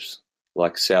awesome trips,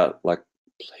 like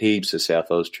heaps of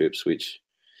South Oz trips, which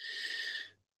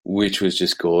was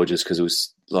just gorgeous because it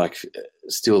was like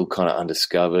still kind of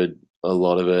undiscovered, a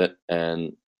lot of it,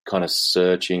 and kind of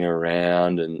searching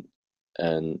around and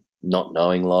not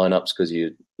knowing lineups because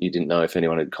you didn't know if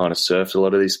anyone had kind of surfed a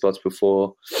lot of these spots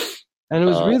before. And it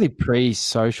was really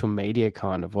pre-social media,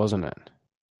 kind of, wasn't it?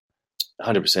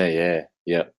 100%,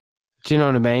 yeah. Do you know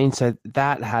what I mean? So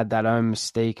that had that own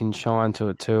mystique and shine to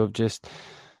it too, of just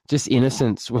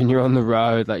innocence when you're on the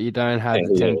road. Like, you don't have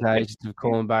the temptations of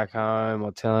calling back home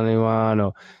or telling anyone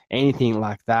or anything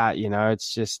like that.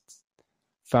 It's just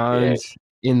phones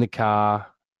in the car,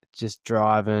 just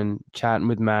driving, chatting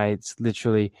with mates,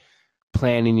 literally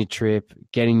planning your trip,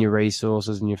 getting your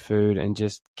resources and your food, and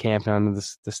just camping under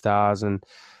the stars and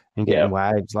getting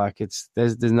waves. Like,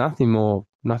 there's nothing more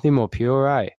pure,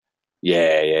 eh?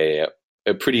 Yeah.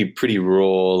 Pretty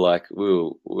raw. Like,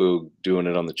 we were doing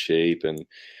it on the cheap, and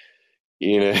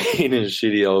in a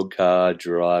shitty old car,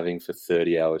 driving for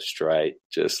 30 hours straight,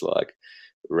 just like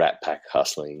rat pack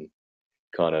hustling,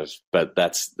 kind of. But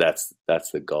that's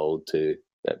the gold too.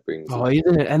 That brings. Oh,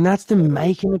 isn't it? And that's the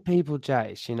making of people,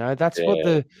 Jase. That's what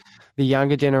the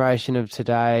younger generation of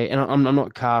today. And I'm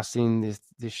not casting this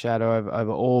shadow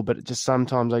over all, but just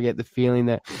sometimes I get the feeling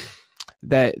that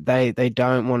they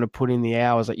don't want to put in the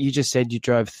hours. Like you just said, you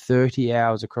drove 30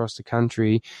 hours across the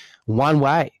country one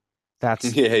way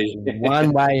That's Yeah.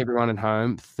 one way, everyone at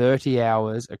home, 30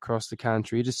 hours across the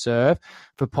country to surf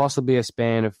for possibly a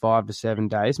span of 5 to 7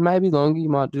 days, maybe longer. You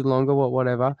might do longer,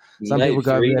 whatever. Some Mate, people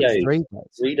go over 3 there for days. 3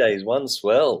 days. 3 days, one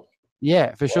swell.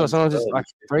 Yeah, for sure. One Sometimes it's swell. like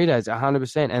 3 days,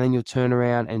 100%, and then you'll turn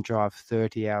around and drive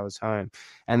 30 hours home,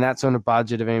 and that's on a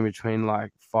budget of in between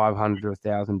like $500 to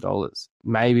 $1,000,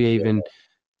 maybe even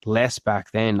less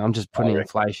back then. I'm just putting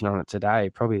inflation on it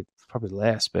today, probably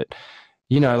less, but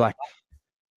like,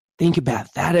 think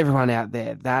about that, everyone out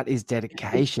there. That is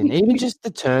dedication. Even just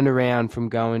the turnaround from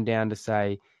going down to,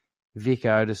 say,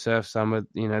 Vico to surf some of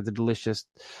the delicious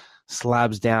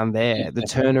slabs down there. The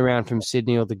turnaround from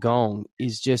Sydney or the Gong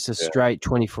is just a straight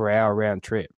 24-hour round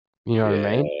trip. You know what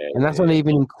I mean? And that's not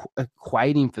even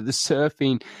equating for the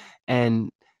surfing and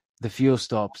the fuel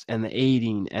stops and the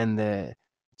eating and the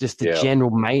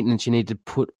general maintenance you need to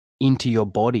put into your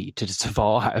body to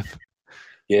survive.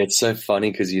 Yeah, it's so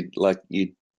funny because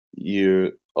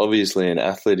you're obviously an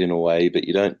athlete in a way, but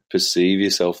you don't perceive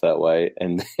yourself that way.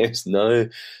 And there's no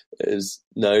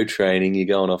training. You're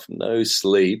going off no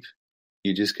sleep.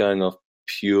 You're just going off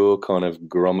pure kind of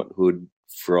grommet hood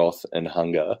froth and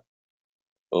hunger.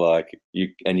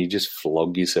 You just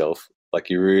flog yourself. Like,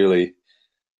 you really,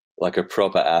 like a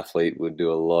proper athlete would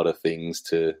do a lot of things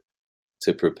to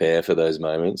prepare for those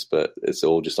moments, but it's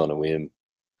all just on a whim.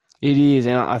 It is,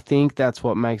 and I think that's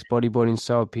what makes bodyboarding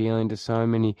so appealing to so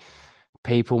many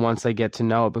people once they get to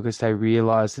know it, because they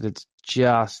realize that it's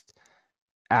just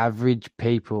average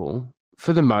people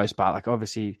for the most part. Like,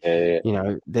 obviously,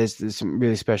 there's some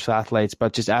really special athletes,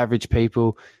 but just average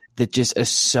people that just are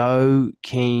so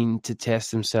keen to test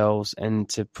themselves and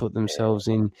to put themselves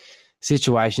in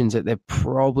situations that they're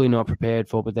probably not prepared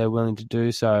for, but they're willing to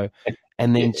do so,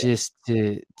 and then just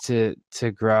to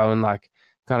grow and like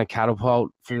kind of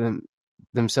catapult for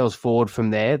themselves forward from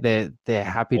there. They're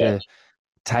happy to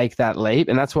take that leap,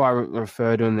 and that's why I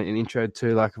refer to in the intro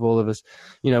to, like, of all of us,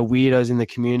 weirdos in the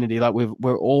community. Like,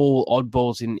 we're all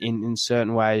oddballs in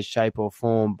certain ways, shape or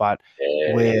form, but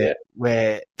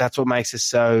we're that's what makes us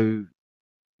so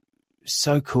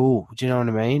cool. Do you know what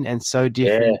I mean? And so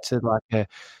different to like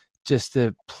just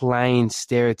the plain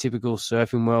stereotypical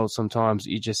surfing world. Sometimes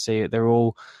you just see it. They're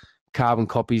all carbon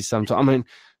copies sometimes. I mean,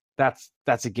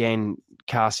 that's again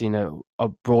casting a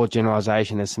broad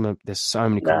generalization. There's so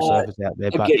many cool surfers out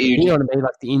there, but you know what I mean?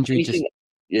 Like, the injury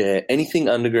anything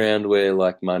underground where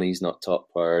like money's not top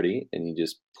priority and you're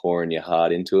just pouring your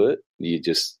heart into it,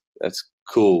 that's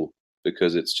cool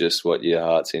because it's just what your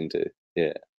heart's into.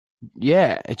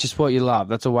 Yeah, it's just what you love.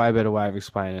 That's a way better way of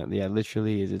explaining it. Yeah, it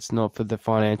literally is. It's not for the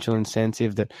financial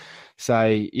incentive that,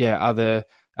 say, other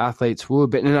athletes would.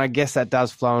 But and I guess that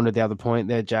does flow into the other point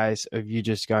there, Jase, of you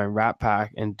just going Rat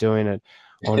Pack and doing it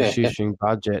on a shoestring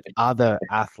budget. Other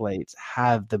athletes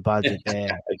have the budget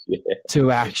there to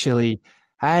actually,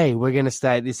 hey, we're going to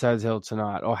stay at this hotel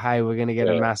tonight, or hey, we're going to get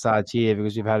a massage here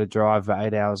because we've had to drive for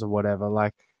 8 hours or whatever.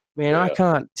 Like, man, I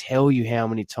can't tell you how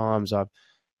many times I've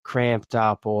cramped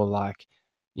up or like,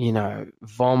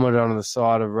 vomited on the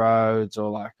side of roads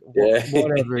or like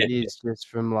whatever it is, just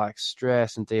from like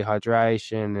stress and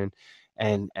dehydration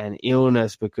and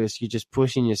illness, because you're just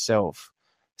pushing yourself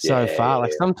so far.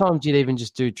 Like, sometimes you'd even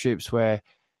just do trips where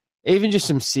even just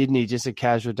from Sydney, just a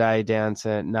casual day down to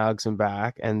Nugs and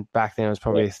back. And back then it was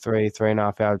probably a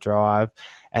 3.5 hour drive.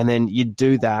 And then you'd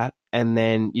do that, and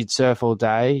then you'd surf all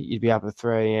day. You'd be up at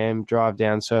 3 a.m., drive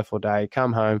down, surf all day,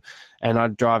 come home, and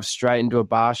I'd drive straight into a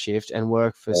bar shift and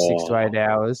work for 6 to 8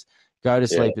 hours, go to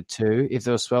sleep at 2. If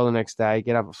there was swell the next day,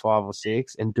 get up at 5 or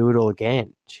 6 and do it all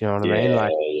again. Do you know what I mean?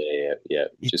 Like,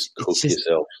 Just cook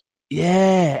yourself.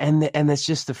 Yeah, and it's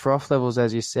just the froth levels,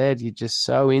 as you said. You're just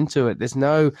so into it. There's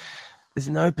no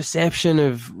perception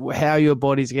of how your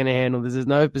body's going to handle this. There's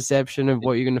no perception of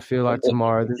what you're going to feel like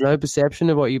tomorrow. There's no perception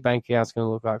of what your bank account's going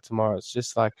to look like tomorrow. It's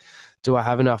just like, do I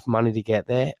have enough money to get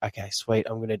there? Okay, sweet.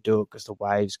 I'm going to do it because the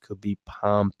waves could be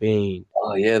pumping.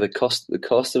 Oh yeah, the cost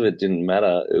of it didn't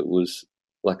matter. It was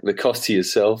like the cost to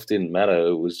yourself didn't matter.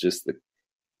 It was just the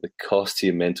cost to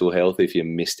your mental health if you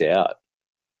missed out,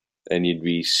 and you'd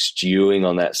be stewing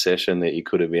on that session that you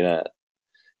could have been at.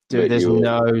 Dude, there's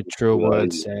no true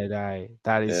word said, eh?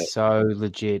 That is so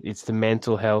legit. It's the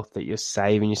mental health that you're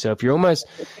saving yourself. You're almost,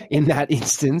 in that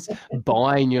instance,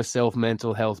 buying yourself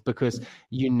mental health, because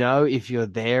if you're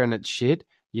there and it's shit,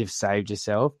 you've saved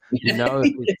yourself.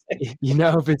 If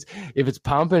it's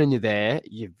pumping and you're there,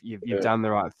 you've done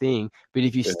the right thing. But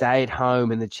if you stay at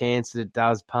home and the chance that it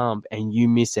does pump and you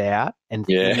miss out and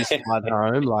finish at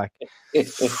home, like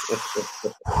it's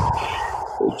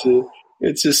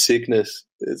a sickness.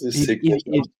 It's a sickness.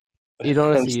 It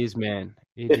honestly is, man.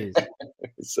 It is.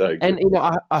 So good. And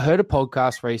I heard a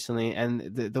podcast recently, and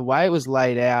the way it was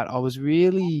laid out, I was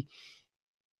really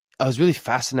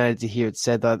fascinated to hear it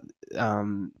said that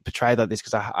portrayed like this,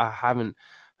 because I haven't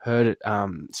heard it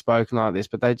spoken like this.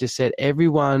 But they just said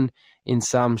everyone in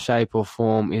some shape or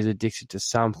form is addicted to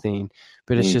something,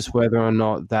 but it's just whether or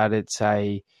not that it's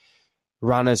a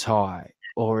runner's high,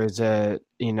 or is it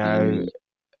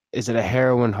is it a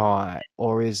heroin high,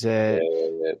 or is it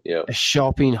a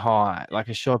shopping high, like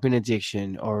a shopping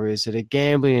addiction, or is it a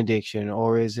gambling addiction,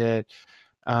 or is it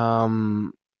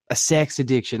a sex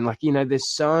addiction? Like, there's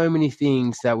so many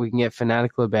things that we can get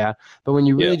fanatical about. But when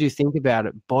you really do think about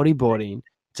it, bodyboarding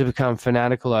to become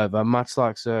fanatical over, much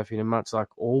like surfing and much like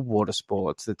all water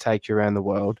sports that take you around the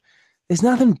world, there's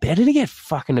nothing better to get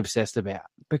fucking obsessed about,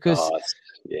 because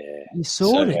you're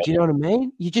sorted. Do you know what I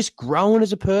mean? You're just growing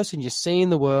as a person. You're seeing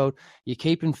the world. You're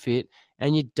keeping fit,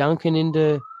 and you're dunking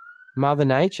into Mother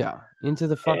Nature, into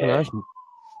the fucking ocean.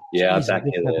 Yeah, Jeez, back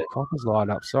here. The coppers light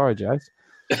up. Sorry, Jase.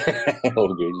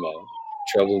 All good, mate.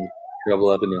 Trouble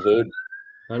up in the hood.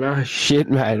 I know, shit,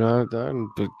 mate. Don't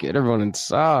get everyone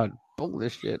inside.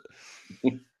 Bullshit.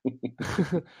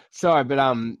 Sorry,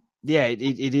 but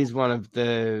it is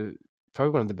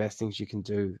probably one of the best things you can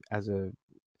do as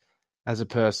a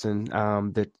person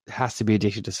that has to be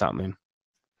addicted to something.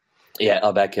 Yeah,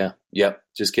 I'll back you. Yep,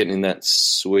 just getting in that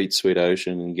sweet, sweet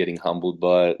ocean and getting humbled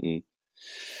by it and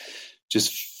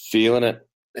just feeling it.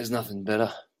 There's nothing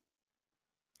better.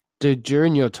 Dude,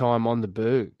 during your time on the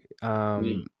boog,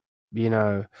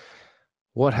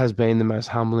 what has been the most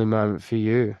humbling moment for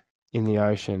you in the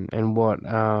ocean, and what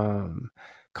kind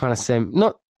of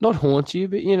not haunts you,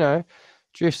 but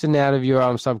drifting out of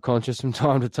your subconscious from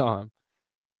time to time?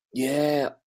 Yeah,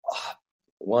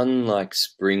 one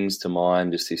springs to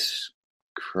mind, just this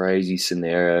crazy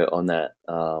scenario on that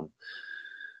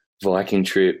Viking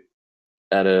trip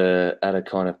at a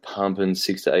kind of pumping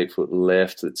 6 to 8 foot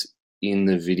left that's in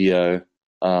the video.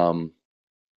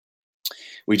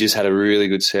 We just had a really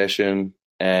good session,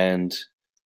 and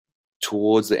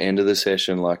towards the end of the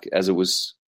session, as it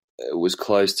was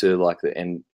close to the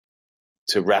end,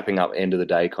 to wrapping up end of the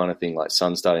day kind of thing,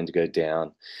 sun starting to go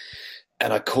down,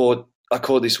 and I caught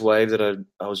this wave that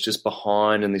I was just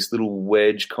behind, and this little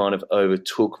wedge kind of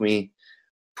overtook me,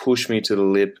 pushed me to the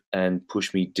lip, and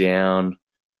pushed me down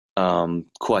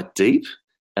quite deep,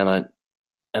 and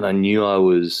I knew I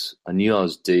was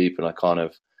deep, and I kind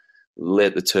of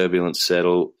let the turbulence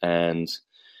settle, and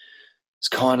it's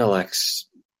kind of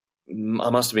I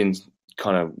must have been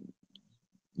kind of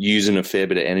using a fair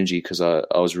bit of energy, because I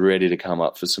was ready to come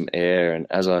up for some air, and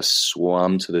as I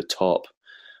swam to the top,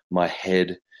 my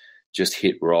head just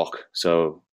hit rock.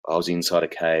 So I was inside a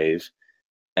cave,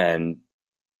 and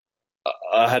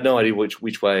I had no idea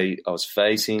which way I was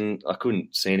facing. I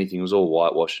couldn't see anything. It was all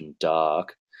whitewashed and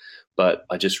dark. But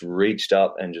I just reached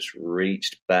up and just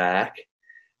reached back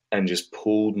and just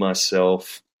pulled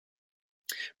myself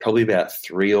probably about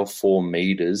 3 or 4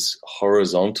 meters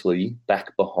horizontally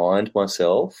back behind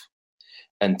myself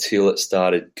until it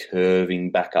started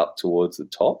curving back up towards the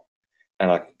top.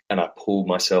 And I pulled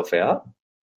myself out.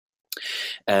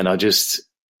 And I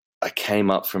came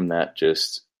up from that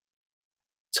just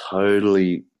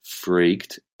totally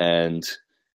freaked, and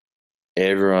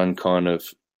everyone kind of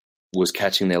was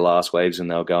catching their last waves and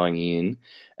they were going in,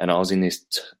 and I was in this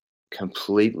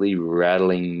completely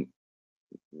rattling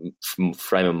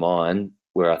frame of mind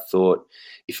where I thought,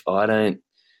 if I don't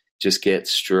just get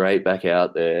straight back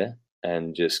out there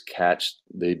and just catch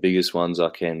the biggest ones I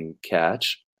can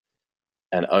catch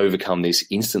and overcome this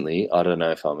instantly, I don't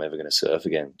know if I'm ever going to surf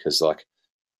again, because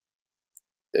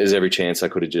there's every chance I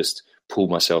could have just pulled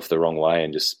myself the wrong way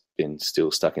and just been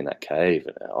still stuck in that cave.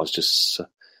 And I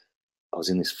was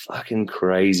in this fucking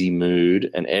crazy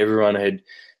mood, and everyone had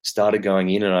started going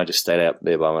in, and I just stayed out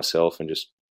there by myself and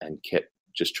kept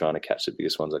just trying to catch the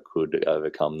biggest ones I could to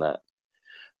overcome that.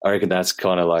 I reckon that's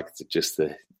kind of just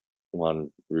the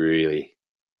one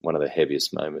of the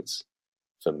heaviest moments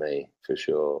for me, for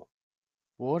sure.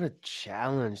 What a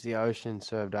challenge the ocean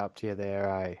served up to you there,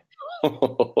 eh?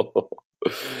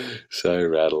 So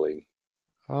rattling.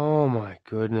 Oh my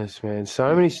goodness, man!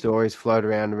 So many stories float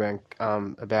around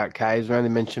about caves. We only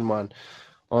mentioned one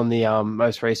on the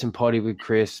most recent potty with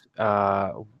Chris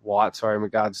White, in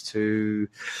regards to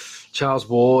Charles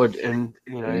Ward and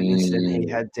an incident he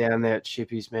had down there at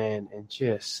Chippy's, man, and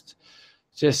just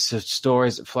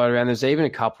stories that float around. There's even a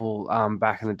couple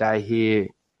back in the day here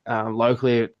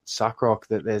locally at Suckrock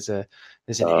that there's an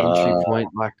entry point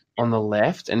on the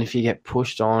left, and if you get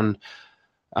pushed on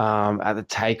at the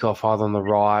takeoff, either on the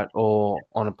right or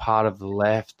on a part of the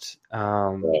left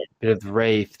bit of the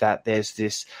reef, that there's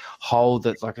this hole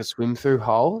that's like a swim through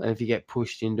hole, and if you get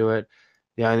pushed into it,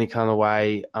 the only kind of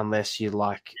way, unless you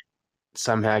like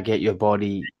somehow get your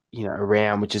body,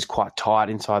 around, which is quite tight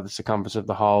inside the circumference of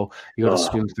the hole, you got to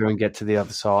swim through and get to the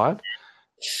other side,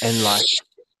 and like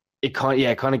it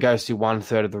kind of goes through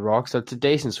 1/3 of the rock, so it's a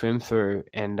decent swim through,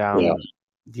 and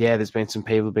there's been some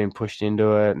people being pushed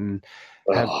into it and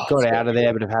have got out of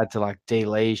there, but have had to like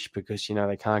de-leash because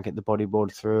they can't get the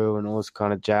bodyboard through and all this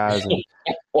kind of jazz.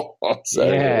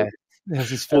 And there's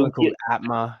this fella called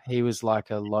Atma. He was like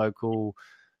a local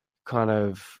kind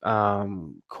of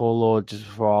call lord just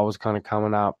before I was kind of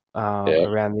coming up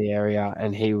around the area,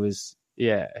 and he was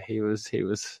one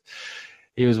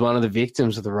of the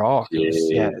victims of the rock.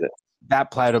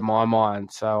 That played on my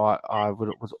mind, so I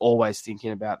was always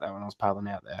thinking about that when I was paddling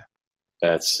out there.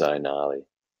 That's so gnarly.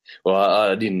 Well,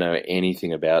 I didn't know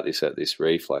anything about this at this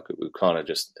reef. Like, we kind of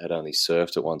just had only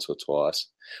surfed it once or twice.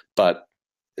 But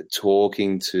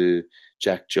talking to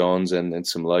Jack Johns and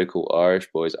some local Irish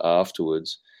boys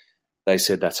afterwards, they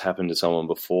said that's happened to someone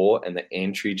before, and the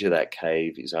entry to that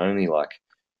cave is only like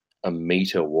a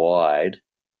metre wide,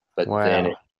 but then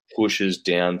it pushes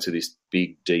down to this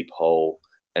big, deep hole.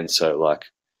 And so, like,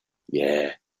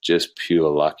 just pure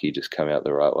luck you just come out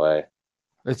the right way.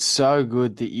 It's so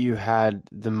good that you had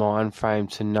the mind frame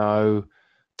to know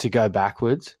to go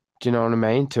backwards. Do you know what I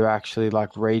mean? To actually like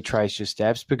retrace your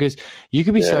steps, because you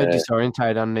could be so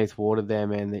disorientated underneath water there,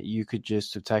 man, that you could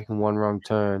just have taken one wrong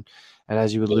turn, and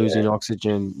as you were losing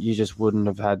oxygen, you just wouldn't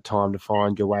have had time to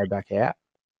find your way back out.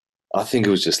 I think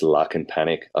it was just luck and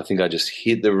panic. I think I just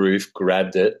hit the roof,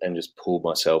 grabbed it, and just pulled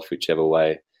myself whichever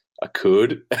way I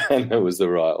could, and it was the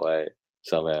right way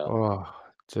somehow. Oh,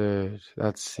 dude,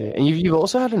 that's it. And you've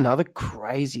also had another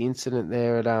crazy incident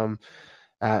there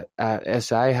at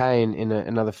SA, hey, in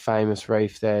another famous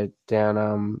reef there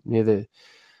down near the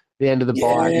end of the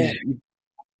bite. You've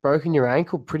broken your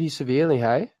ankle pretty severely,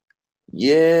 hey?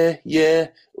 Yeah.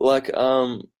 Like,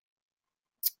 that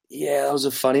was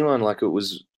a funny one. Like, it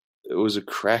was a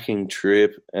cracking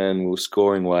trip, and we were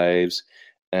scoring waves,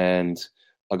 and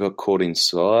I got caught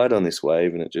inside on this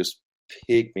wave, and it just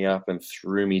picked me up and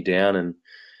threw me down, and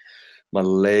my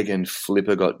leg and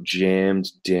flipper got jammed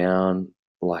down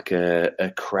like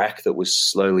a crack that was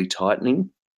slowly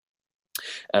tightening,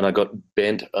 and I got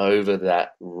bent over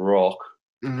that rock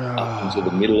up into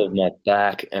the middle of my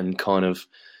back, and kind of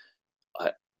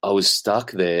I was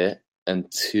stuck there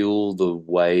until the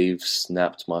wave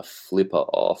snapped my flipper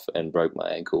off and broke my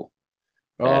ankle.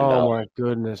 My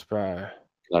goodness, bro.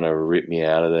 Kind of ripped me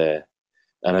out of there.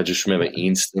 And I just remember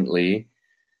instantly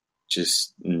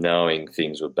just knowing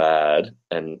things were bad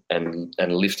and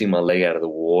lifting my leg out of the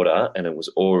water, and it was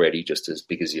already just as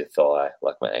big as your thigh,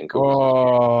 like my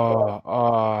ankle.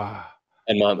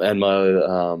 And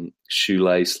my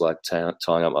shoelace, like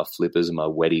tying up my flippers, and my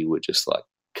wedgie were just like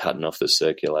cutting off the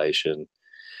circulation.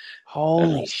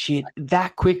 Holy shit,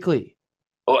 that quickly?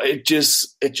 Oh, it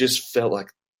just felt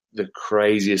like the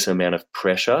craziest amount of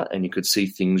pressure, and you could see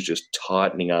things just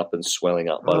tightening up and swelling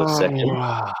up by the second.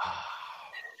 Wow.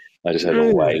 I just had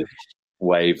to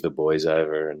wave the boys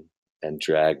over and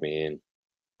drag me in.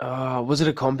 Was it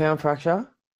a compound fracture?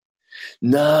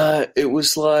 No, it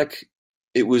was like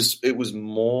it was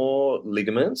more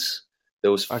ligaments.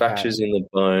 There was fractures in the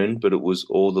bone, but it was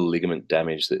all the ligament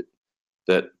damage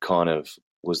that kind of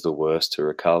was the worst to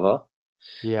recover.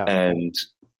 Yeah. And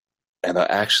I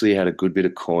actually had a good bit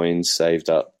of coins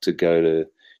saved up to go to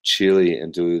Chile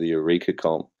and do the Eureka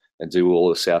comp and do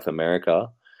all of South America.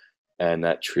 And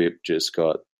that trip just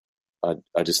I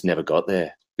just never got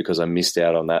there because I missed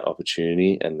out on that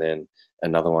opportunity, and then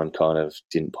another one kind of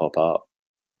didn't pop up.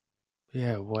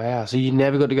 Yeah, wow. So you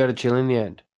never got to go to Chile in the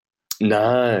end?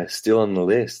 No, still on the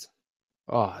list.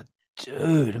 Oh,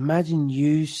 dude, imagine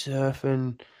you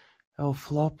surfing El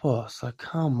Flopos. Like,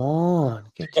 come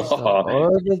on. Get yourself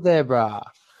over there, brah.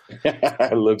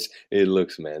 It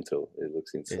looks mental. It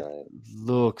looks insane. It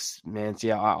looks mental.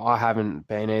 Yeah, I haven't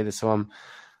been either, so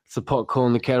it's the pot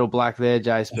calling the kettle black there,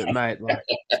 Jase. But, mate, like,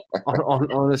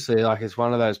 honestly, like, it's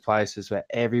one of those places where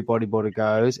every bodyboarder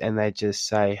goes and they just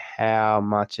say how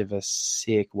much of a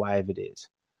sick wave it is.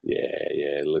 Yeah,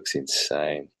 it looks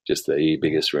insane. Just the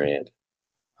biggest rant.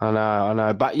 I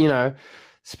know. But,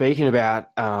 speaking about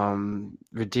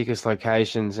ridiculous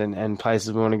locations and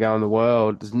places we want to go in the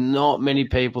world, there's not many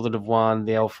people that have won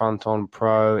the El Fronton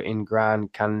Pro in Gran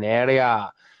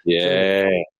Canaria. Yeah.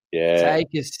 Take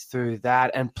us through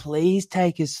that, and please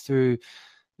take us through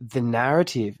the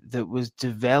narrative that was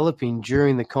developing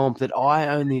during the comp that I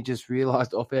only just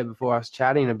realised off air before us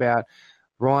chatting about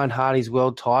Ryan Hardy's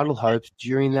world title hopes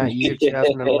during that year of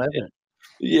 2011.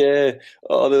 Yeah.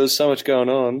 Oh, there was so much going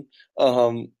on.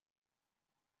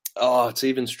 To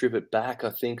even strip it back,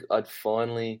 I think I'd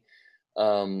finally,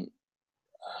 I'd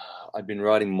been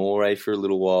riding Moray for a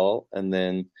little while, and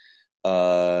then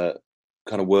kind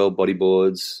of World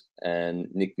Bodyboards and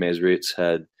Nick Mesritz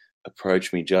had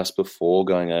approached me just before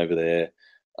going over there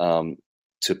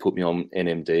to put me on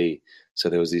NMD. So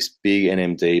there was this big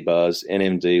NMD buzz.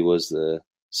 NMD was the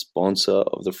sponsor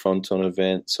of the Fronton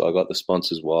event, so I got the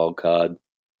sponsor's wild card.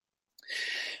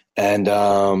 And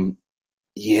kind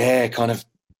of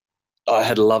I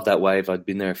had loved that wave. I'd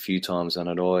been there a few times, and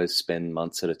I'd always spend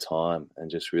months at a time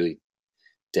and just really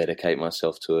dedicate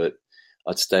myself to it.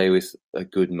 I'd stay with a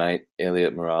good mate,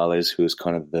 Elliot Morales, who was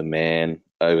kind of the man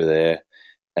over there.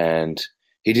 And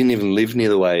he didn't even live near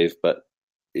the wave, but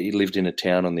he lived in a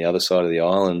town on the other side of the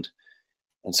island.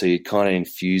 And so you'd kind of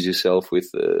infuse yourself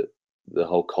with the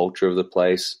whole culture of the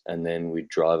place, and then we'd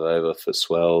drive over for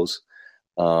swells.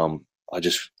 I'm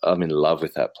in love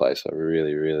with that place. I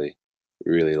really, really,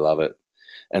 really love it.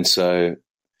 And so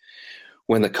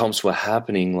when the comps were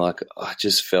happening, like, I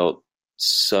just felt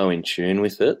so in tune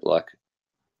with it. Like,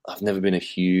 I've never been a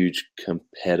huge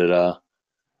competitor,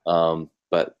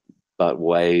 but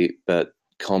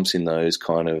comps in those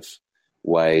kind of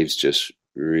waves just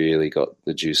really got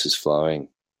the juices flowing.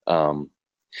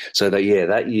 So that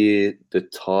year, the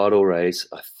title race,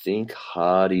 I think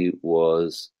Hardy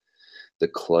was the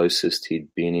closest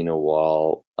he'd been in a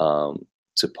while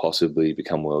to possibly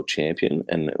become world champion.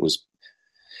 And it was,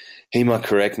 he might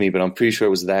correct me, but I'm pretty sure it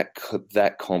was that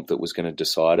comp that was going to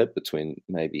decide it between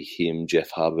maybe him, Jeff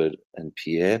Hubbard, and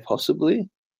Pierre possibly.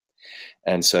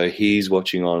 And so he's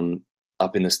watching on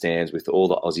up in the stands with all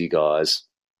the Aussie guys,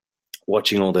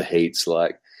 watching all the heats.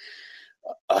 Like,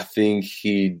 I think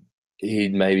he'd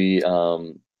maybe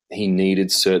he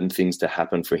needed certain things to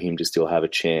happen for him to still have a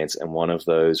chance, and one of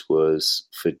those was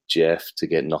for Jeff to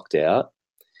get knocked out.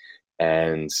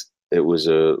 And it was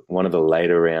one of the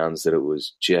later rounds that it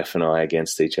was Jeff and I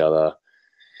against each other.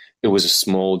 It was a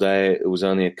small day. It was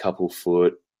only a couple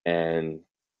foot, and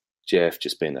Jeff,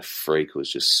 just being the freak,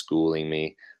 was just schooling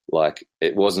me. Like,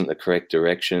 it wasn't the correct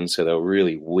direction, so they were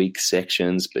really weak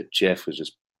sections, but Jeff was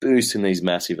just boosting these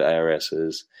massive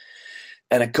ARSs.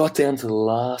 And it got down to the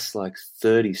last,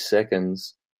 30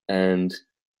 seconds, and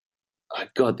I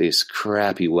got this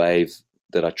crappy wave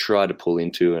that I tried to pull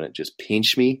into, and it just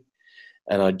pinched me.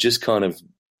 And I'd just kind of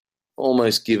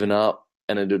almost given up,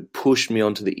 and it had pushed me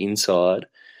onto the inside.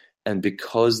 And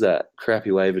because that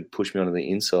crappy wave had pushed me onto the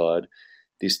inside,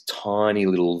 this tiny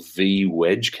little V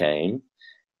wedge came,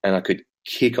 and I could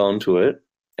kick onto it.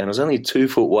 And it was only a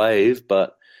 2-foot wave,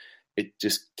 but it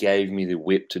just gave me the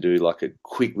whip to do like a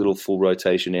quick little full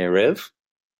rotation air rev.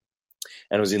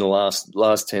 And it was in the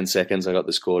last 10 seconds I got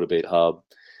the score to beat Hub.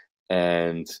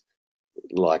 And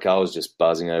I was just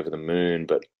buzzing over the moon,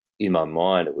 but in my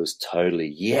mind it was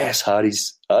totally, yes,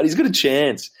 Hardy's got a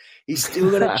chance. He's still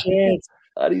got a chance.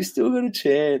 Hardy's still got a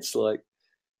chance.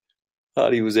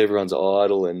 Hardy was everyone's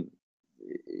idol, and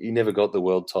he never got the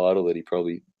world title that he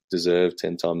probably deserved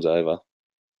 10 times over.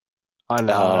 I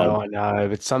know,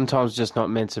 but sometimes just not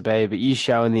meant to be. But you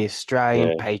showing the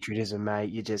Australian patriotism, mate.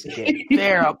 You just get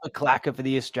fair up the clacker for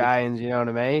the Australians, you know what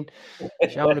I mean?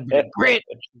 Showing a bit of grit,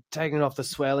 taking off the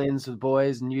swell-ins of the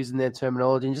boys and using their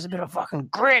terminology, and just a bit of fucking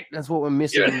grit. That's what we're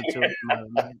missing in the tour at the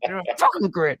moment, mate. A bit of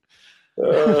fucking grit.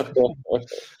 That's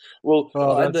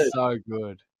so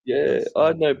good. Yeah, I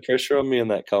had no pressure on me in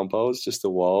that comp. I was just a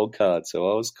wild card,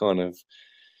 so I was kind of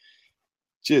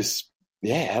just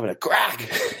having a crack.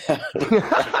 And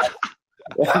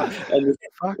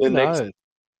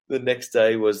the next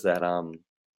day was that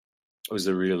it was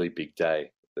a really big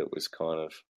day that was kind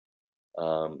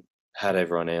of had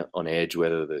everyone on edge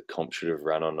whether the comp should have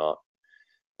run or not.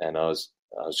 And I was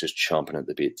just chomping at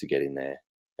the bit to get in there.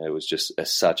 And it was just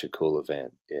such a cool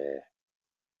event. Yeah.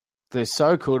 They're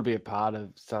so cool to be a part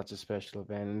of such a special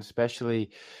event, and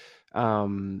especially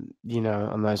on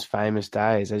those famous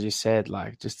days, as you said,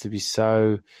 just to be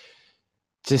so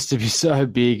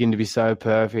big and to be so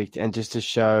perfect, and just to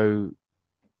show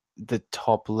the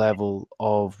top level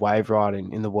of wave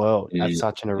riding in the world at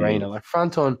such an arena. Like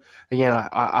Fronton, again,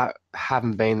 I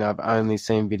haven't been there. I've only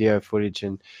seen video footage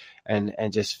and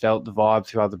just felt the vibe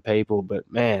through other people. But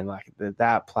man,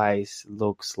 that place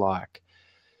looks like,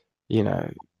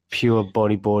 pure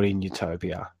bodyboarding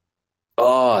utopia.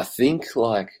 Oh, I think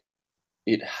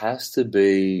it has to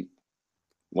be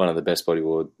one of the best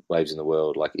bodyboard waves in the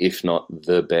world, if not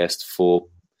the best, for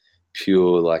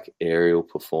pure like aerial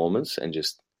performance, and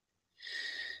just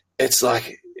it's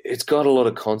like it's got a lot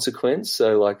of consequence.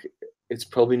 So like it's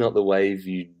probably not the wave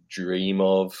you dream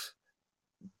of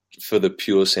for the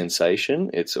pure sensation.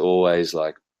 It's always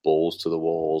like balls to the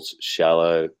walls,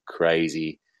 shallow,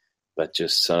 crazy, but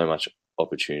just so much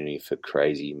opportunity for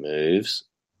crazy moves.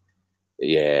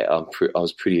 Yeah, I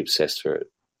was pretty obsessed for it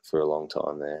for a long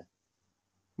time there.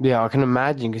 Yeah, I can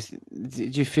imagine. Because do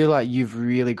you feel like you've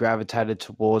really gravitated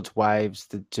towards waves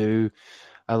that do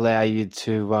allow you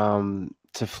to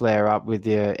flare up with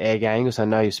your air game? Because I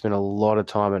know you spent a lot of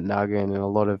time at Nugget and a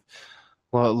lot of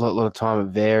time at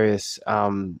various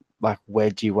like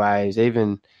wedgie waves.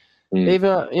 Even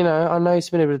I know you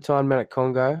spent a bit of time down at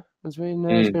Congo. Spent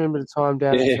a bit of time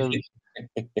down at some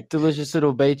delicious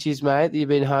little beaches, mate, that you've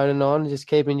been honing on, just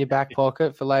keeping in your back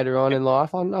pocket for later on in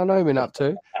life. I know you've been up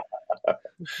to.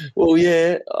 Well,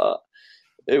 yeah,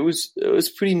 it was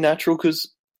pretty natural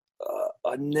because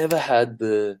I never had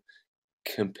the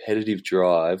competitive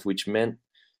drive, which meant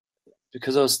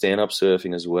because I was stand-up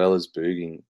surfing as well as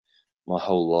booging my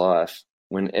whole life,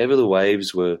 whenever the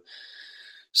waves were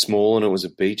small and it was a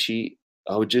beachy,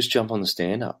 I would just jump on the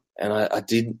stand-up. And I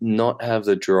did not have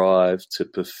the drive to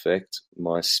perfect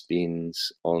my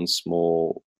spins on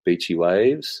small beachy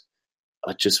waves.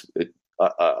 I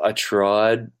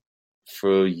tried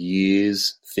for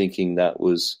years thinking that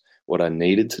was what I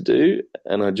needed to do,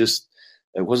 and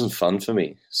it wasn't fun for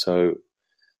me. So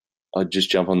I'd just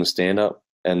jump on the stand-up,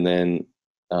 and then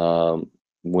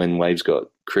when waves got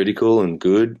critical and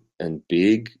good and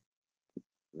big,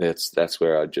 that's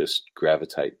where I just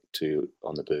gravitate to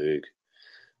on the boog.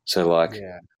 So like,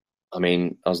 yeah. I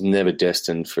mean, I was never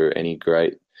destined for any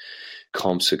great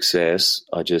comp success.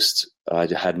 I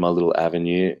had my little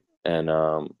avenue, and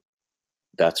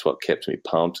that's what kept me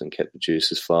pumped and kept the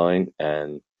juices flowing.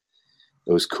 And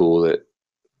it was cool that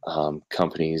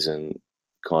companies and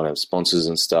kind of sponsors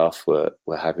and stuff were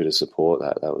happy to support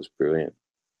that. That was brilliant.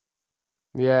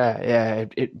 Yeah,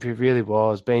 it really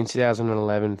was. Being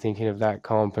 2011, thinking of that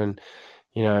comp and,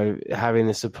 having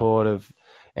the support of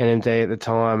NMD at the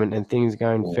time and things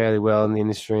going fairly well in the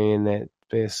industry, and that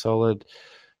be a solid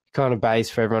kind of base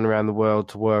for everyone around the world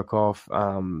to work off.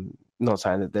 Not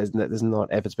saying that there's not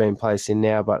efforts being placed in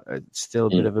now, but it's still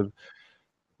a bit of a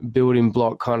building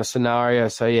block kind of scenario.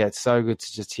 So yeah, it's so good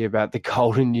to just hear about the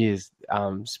golden years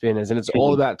spinners, and it's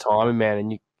all about timing, man.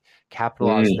 And you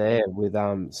capitalize there with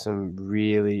some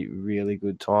really, really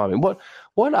good timing. What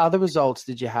other results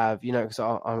did you have? Because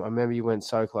I remember you went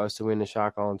so close to win the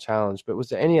Shark Island Challenge, but was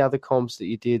there any other comps that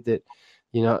you did that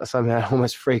somehow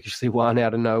almost freakishly won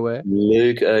out of nowhere?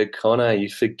 Luke O'Connor, you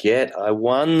forget I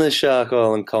won the Shark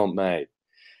Island comp, mate.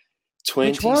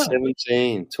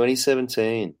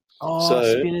 2017.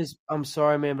 Oh, spinners, I'm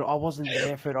sorry, man, but I wasn't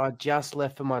there for it. I just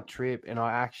left for my trip, and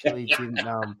I actually didn't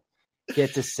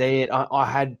get to see it. I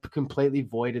had completely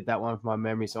voided that one from my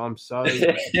memory, so I'm so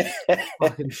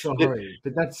fucking sorry.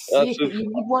 But that's sick.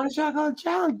 You won a Shark Island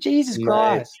Challenge. Jesus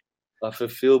Christ. I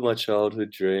fulfilled my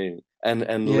childhood dream.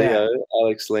 And Leo,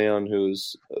 Alex Leon, who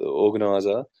was the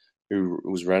organizer, who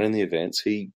was running the events,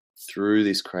 he threw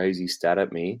this crazy stat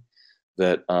at me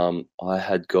that I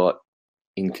had got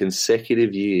in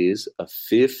consecutive years a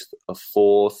fifth, a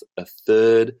fourth, a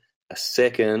third, a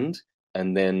second,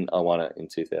 and then I won it in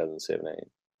 2017.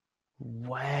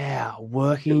 Wow,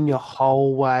 working your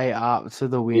whole way up to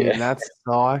the win. Yeah. That's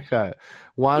psycho.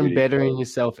 One bettering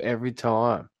yourself every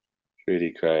time.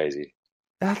 Pretty crazy.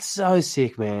 That's so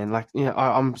sick, man. Like,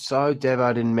 I'm so dev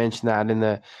I didn't mention that in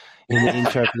the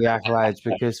intro to the accolades,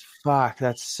 because fuck,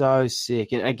 that's so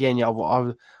sick. And again,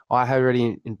 I had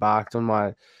already embarked on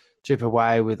my trip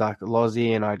away with like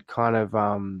Lozzie, and I'd kind of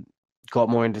got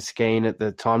more into skiing at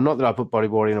the time. Not that I put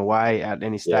bodyboarding away at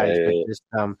any stage, but just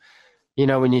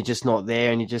when you're just not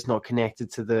there and you're just not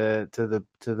connected to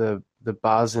the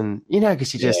buzz, and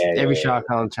because you every Shark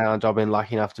Island Challenge I've been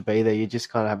lucky enough to be there, you just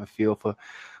kind of have a feel for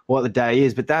what the day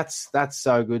is. But that's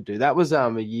so good, dude. That was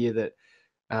a year that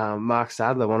Mark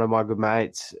Sadler, one of my good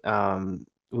mates,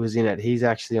 was in it. He's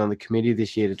actually on the committee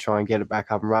this year to try and get it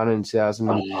back up and running in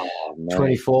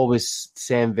 2024 with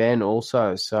Sam Venn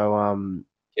also. So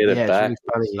get it back.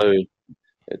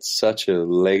 It's such a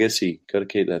legacy. Got to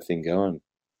keep that thing going.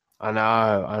 I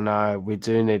know. We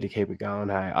do need to keep it going.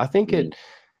 Hey, I think it's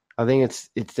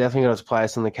definitely got its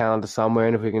place on the calendar somewhere,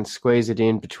 and if we can squeeze it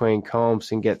in between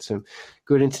comps and get some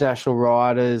good international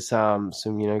riders, some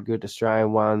good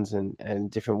Australian ones,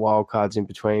 and different wild cards in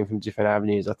between from different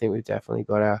avenues, I think we've definitely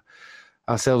got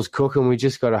ourselves cooking. We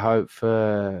just got to hope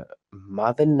for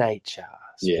Mother Nature.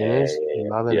 Spinners,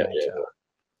 Mother Nature.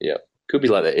 Yeah. Could be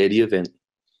like the Eddie event.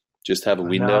 Just have a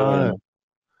window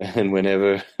and and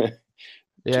whenever just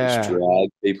Yeah, drag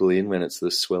people in when it's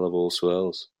the swell of all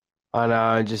swells. I know.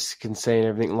 I just can see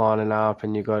everything lining up,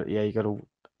 and you got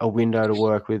a window to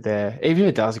work with there. Even if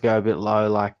it does go a bit low,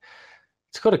 like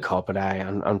it's got a cop a day.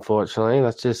 Unfortunately,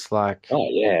 that's just like Oh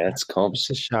yeah, that's it's comps.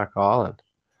 just Shark Island.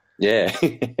 Yeah,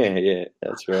 yeah,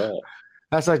 that's right.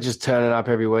 That's like just turning up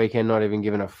every weekend, not even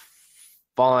giving a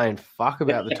flying fuck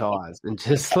about the tires, and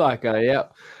just like,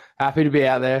 yep, happy to be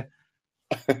out there,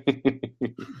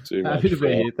 Too happy much to be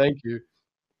fun. here. Thank you.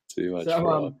 Too much So,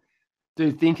 fun.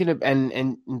 dude, thinking of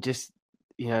and just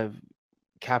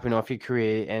capping off your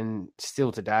career, and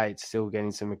still today, it's still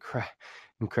getting some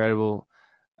incredible,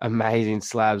 amazing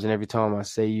slabs. And every time I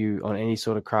see you on any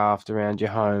sort of craft around your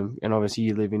home, and obviously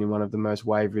you're living in one of the most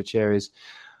wave-rich areas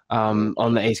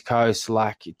on the East Coast,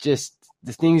 like just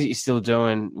the things that you're still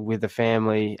doing with the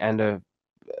family and a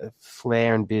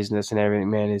flair and business and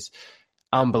everything, man, is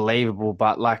unbelievable.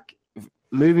 But like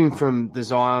moving from the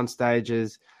Zion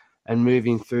stages and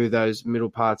moving through those middle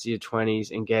parts of your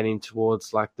 20s and getting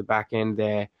towards like the back end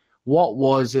there, what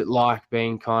was it like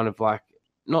being kind of like,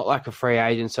 not like a free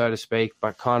agent, so to speak,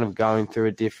 but kind of going through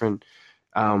a different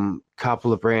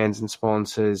couple of brands and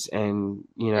sponsors and,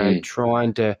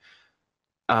 trying to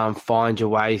find your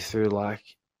way through like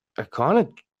a kind of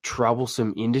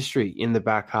troublesome industry in the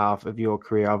back half of your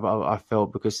career, I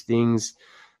felt, because things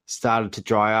started to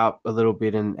dry up a little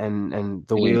bit and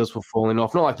the wheels were falling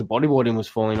off. Not like the bodyboarding was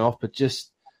falling off, but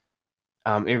just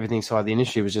everything inside the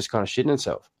industry was just kind of shitting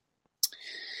itself.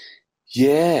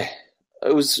 Yeah,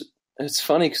 it's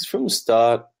funny because from the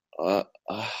start, I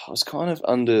was kind of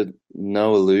under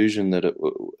no illusion that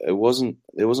there wasn't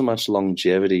much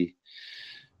longevity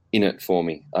in it for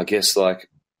me. I guess like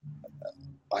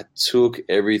I took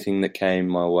everything that came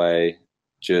my way,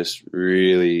 just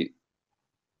really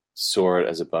saw it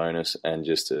as a bonus and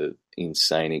just an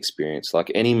insane experience.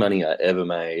 Like any money I ever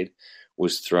made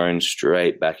was thrown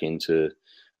straight back into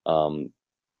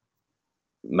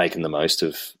making the most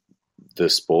of the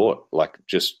sport, like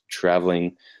just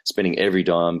traveling, spending every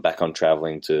dime back on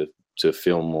traveling to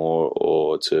film more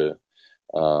or to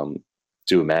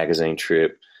do a magazine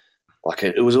trip. Like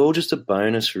it was all just a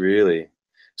bonus, really.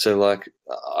 So like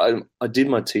I did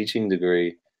my teaching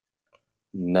degree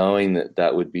knowing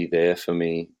that would be there for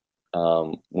me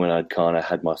when I'd kind of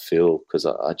had my fill, because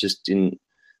I just didn't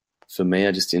see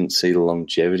the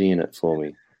longevity in it for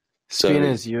me. So,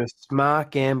 Spinners, you're a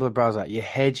smart gambler, brother. You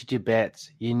hedged your bets.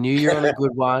 You knew you're on a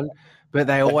good one, but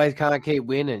they always can't keep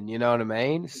winning. You know what I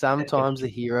mean? Sometimes the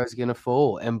hero's going to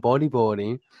fall, and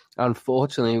bodyboarding,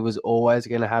 unfortunately, was always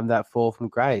going to have that fall from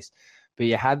grace. But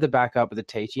you had the backup of the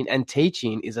teaching, and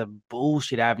teaching is a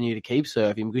bullshit avenue to keep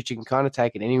surfing because you can kind of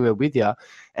take it anywhere with you.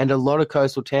 And a lot of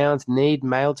coastal towns need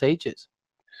male teachers.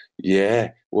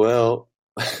 Yeah, well,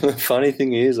 the funny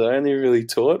thing is I only really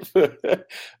taught for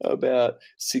about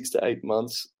 6 to 8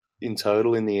 months in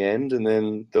total in the end, and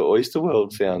then the oyster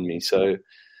world found me. So,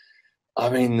 I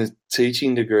mean, the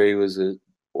teaching degree was an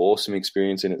awesome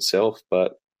experience in itself,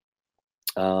 but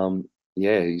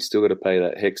yeah, you still got to pay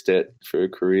that HECS debt for a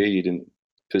career you didn't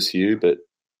pursue, but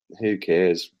who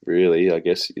cares, really? I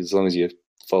guess as long as you're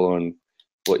following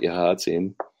what your heart's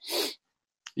in.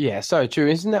 Yeah, so true.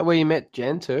 Isn't that where you met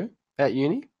Jen too, at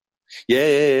uni?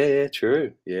 Yeah,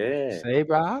 true. Yeah. See,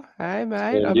 brah? Hey,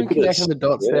 mate. I've been connecting the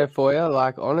dots there for you.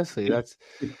 Like, honestly, that's,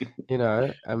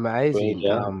 amazing.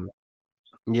 Well,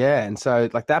 yeah, and so,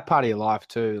 like, that part of your life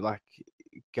too, like,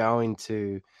 going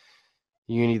to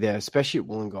uni there, especially at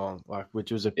Wollongong, like,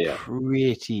 which was a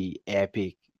pretty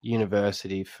epic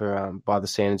university for by the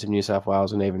standards of New South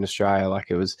Wales and even Australia.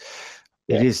 Like, it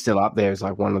is still up there as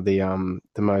like one of the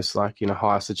most like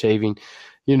highest achieving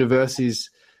universities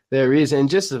there is, and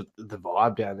just the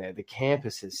vibe down there, the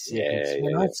campus is sick.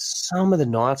 Some of the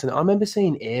nights, and I remember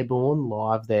seeing Airborne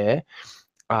live there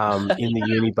in the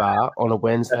uni bar on a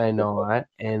Wednesday night,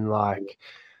 and like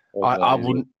I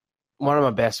wouldn't. One of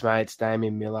my best mates,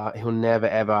 Damien Miller, he'll never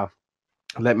ever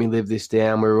let me live this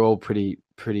down. We were all pretty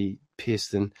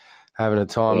pissed and having a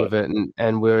time of it,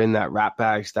 and we're in that rat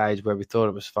bag stage where we thought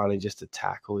it was funny just to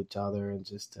tackle each other and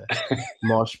just to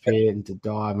mosh pit and to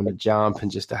dive and to jump and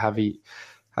just to have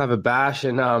a bash.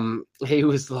 And he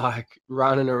was like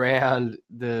running around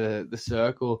the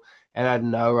circle, and out of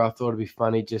nowhere I thought it'd be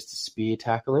funny just to spear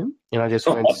tackle him, and I just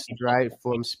went straight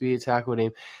for him, spear tackled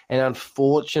him, and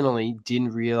unfortunately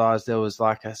didn't realize there was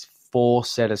like a 4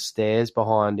 set of stairs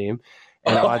behind him.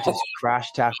 And I just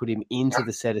crash tackled him into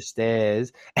the set of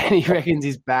stairs, and he reckons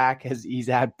he's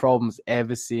had problems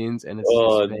ever since. And it's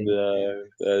no.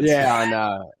 Yeah, I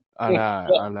know.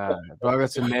 But I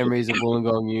got some memories of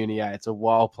Wollongong Uni. It's a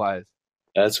wild place.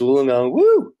 That's Wollongong.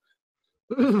 Woo!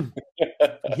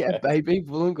 Yeah, baby,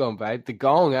 Wollongong, babe. The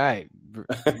gong, eh?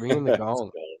 Ringing the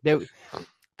gong. There,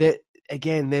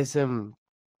 again, there's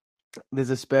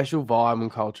a special vibe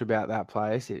and culture about that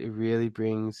place. It really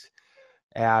brings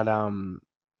out a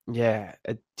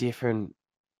different,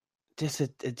 just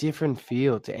a different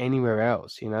feel to anywhere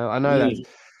else. You know, I know that's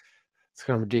it's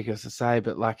kind of ridiculous to say,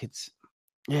 but like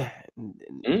Yeah,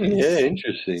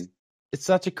 interesting. It's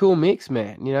such a cool mix,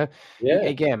 man. You know, Yeah,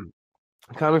 again,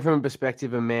 coming from a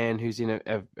perspective of a man who's in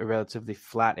a relatively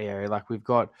flat area, like we've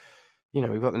got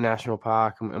the national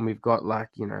park and we've got like,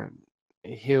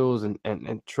 hills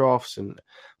and troughs and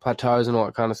plateaus and all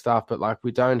that kind of stuff. But like,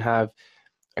 we don't have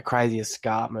a crazy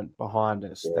escarpment behind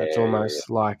us. That's almost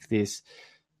like this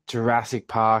Jurassic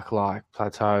Park like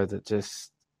plateau that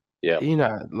just,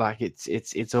 like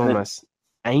it's almost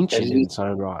ancient in its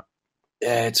own right.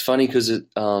 Yeah, it's funny because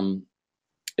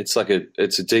it's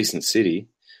a decent city,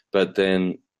 but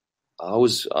then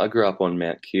I grew up on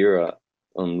Mount Kira,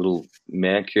 on little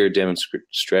Mount Kira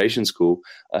demonstration school.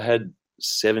 I had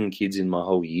 7 kids in my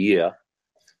whole year,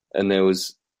 and there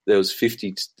was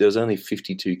only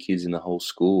 52 kids in the whole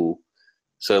school.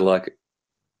 So like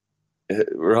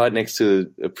right next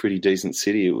to a pretty decent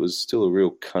city, it was still a real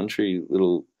country,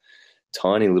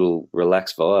 tiny little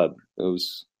relaxed vibe. It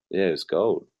was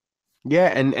gold. Yeah,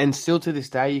 and still to this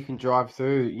day you can drive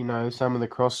through, some of the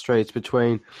cross streets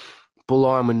between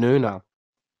Bulli and Woonona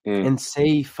and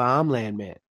see farmland,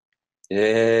 man.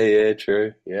 Yeah,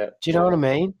 true. Yeah. Do you know what I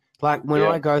mean? Like when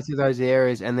I go through those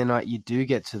areas and then you do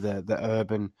get to the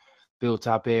urban built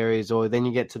up areas, or then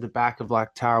you get to the back of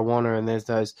like Tarrawanna and there's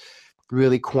those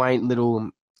really quaint little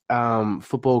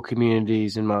football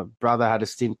communities, and my brother had a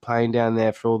stint playing down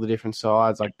there for all the different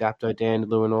sides, like Dapto,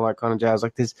 Dandaloo and all that kind of jazz.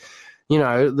 Like there's,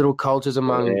 little cultures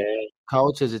among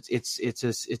cultures. It's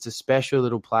a special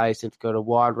little place. It's got a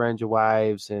wide range of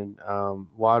waves and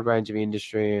wide range of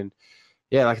industry, and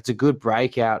like it's a good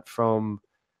breakout from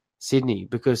Sydney,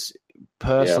 because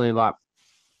personally, like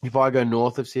if I go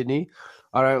north of Sydney,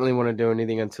 I don't really want to do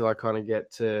anything until I kind of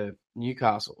get to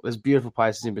Newcastle. There's beautiful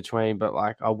places in between, but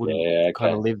like I wouldn't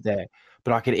kind of live there.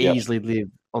 But I could easily live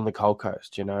on the Gold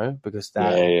Coast, because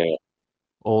that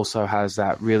also has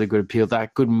that really good appeal.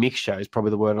 That good mixture is probably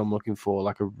the word I'm looking for,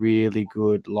 like a really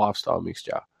good lifestyle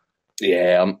mixture.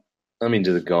 Yeah, I'm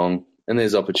into the gong, and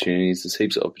there's opportunities. There's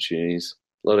heaps of opportunities.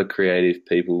 A lot of creative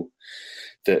people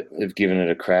that have given it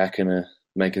a crack and are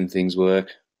making things work.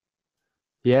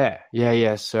 Yeah,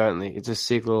 certainly. It's a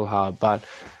sick little hub, but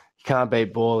you can't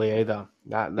beat Bawley either.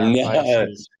 That place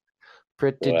is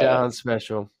pretty darn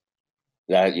special.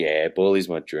 Bawley's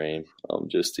my dream. I'm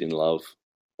just in love.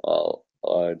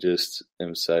 I just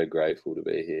am so grateful to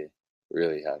be here.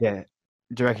 Really happy. Yeah.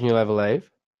 Do you reckon you'll ever leave?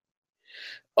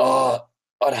 Oh,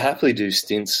 I'd happily do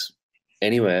stints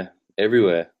anywhere,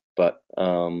 everywhere, but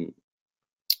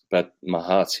my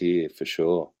heart's here for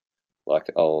sure.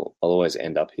 Like I'll always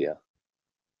end up here.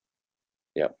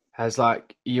 Yep. Has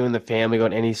like you and the family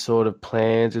got any sort of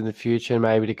plans in the future,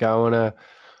 maybe to go on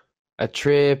a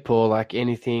trip, or like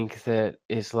anything that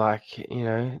is like,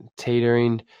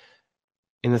 teetering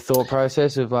in the thought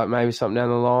process of like maybe something down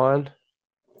the line?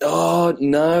 Oh,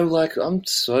 no, like I'm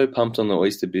so pumped on the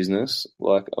oyster business.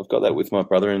 Like I've got that with my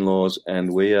brother-in-laws,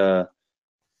 and we've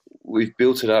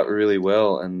built it up really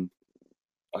well, and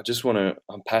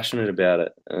I'm passionate about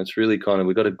it. And it's really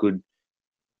we've got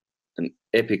an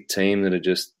epic team that are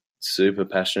just super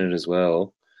passionate as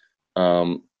well.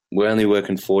 We're only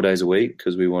working 4 days a week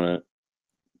because we want to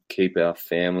keep our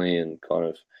family and kind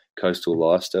of coastal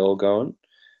lifestyle going.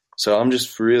 So I'm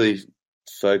just really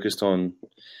focused on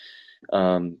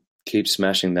keep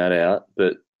smashing that out.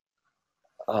 But,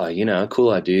 a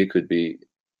cool idea could be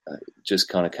just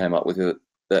kind of came up with it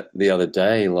that the other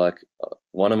day. Like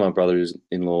one of my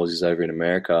brothers-in-laws is over in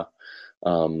America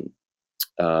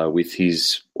with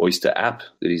his oyster app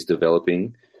that he's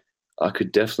developing. I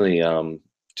could definitely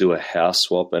do a house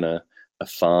swap and a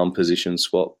farm position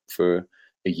swap for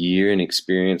a year and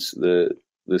experience the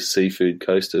seafood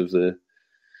coast of the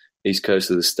east coast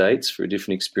of the States for a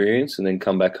different experience, and then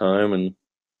come back home. And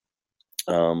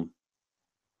I'm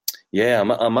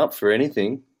up for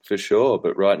anything for sure.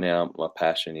 But right now my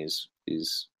passion is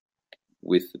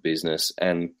with the business,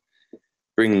 and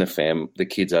bringing the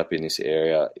kids up in this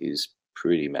area is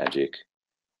pretty magic.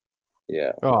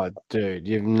 Yeah. Oh, dude,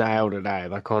 you've nailed it, eh?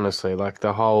 Like honestly, like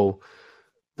the whole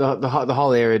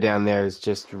area down there is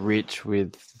just rich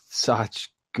with such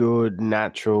good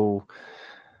natural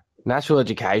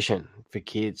education for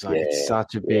kids. Like it's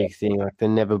such a big thing. Like they're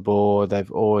never bored.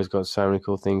 They've always got so many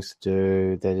cool things to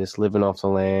do. They're just living off the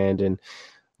land and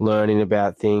learning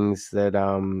about things that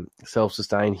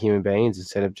self-sustain human beings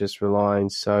instead of just relying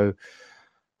so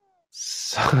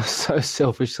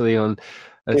selfishly on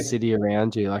a city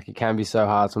around you. Like, it can be so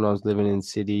hard sometimes living in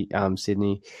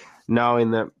Sydney,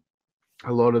 knowing that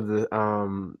a lot of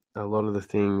the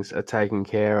things are taken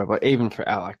care of. Like, even for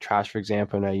like trash, for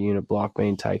example, in our unit block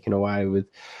being taken away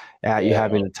without you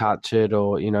having to touch it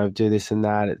or, you know, do this and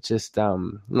that. It's just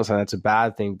I'm not saying that's a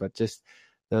bad thing, but just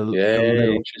the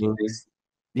little things,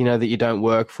 you know, that you don't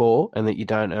work for and that you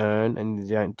don't earn and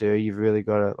you don't do. You've really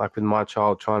got to, like with my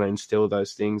child, trying to instill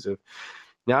those things of,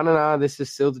 no, this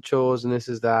is still the chores and this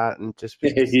is that, and just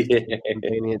because it's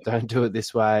convenient, don't do it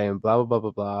this way, and blah, blah, blah,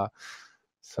 blah, blah.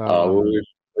 So, well,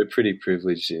 we're pretty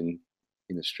privileged in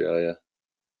Australia.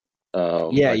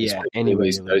 Anyway,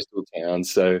 these coastal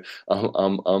towns. So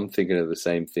I'm thinking of the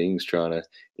same things, trying to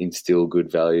instill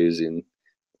good values in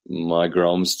my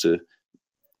groms to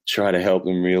try to help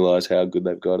them realize how good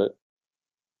they've got it.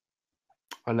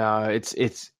 I know it's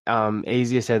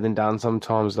easier said than done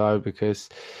sometimes though, because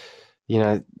you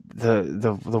know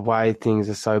the way things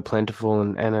are so plentiful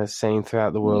and are seen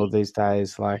throughout the world these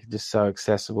days, like just so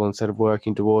accessible. Instead of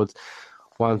working towards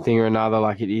one thing or another,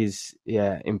 like it is,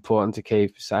 important to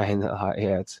keep saying that, like,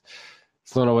 it's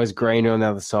not always greener on the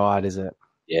other side, is it?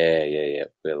 Yeah.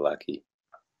 We're lucky.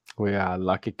 We are a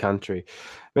lucky country,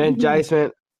 man. Jase,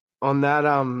 man. On that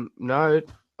note,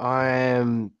 I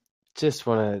just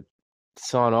want to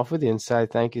sign off with you and say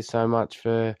thank you so much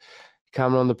for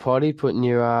coming on the potty, putting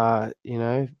your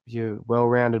your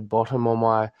well-rounded bottom on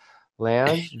my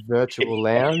lounge, virtual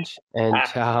lounge, and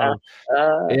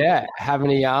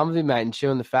having a yarn with you, mate, and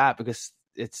chewing the fat, because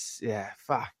it's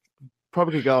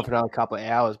probably could go on for another couple of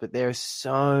hours, but there are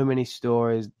so many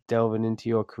stories delving into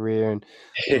your career and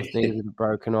things that have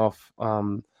broken off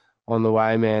on the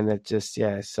way, man, that just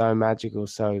so magical.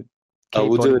 So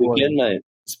we'll do it again, mate.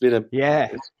 It's been a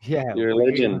you're a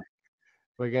legend.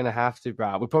 We're gonna have to,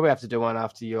 bro. We'll probably have to do one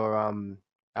after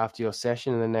your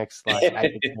session in the next 8 to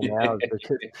 10 hours,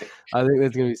 because I think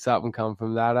there's gonna be something come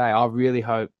from that. I really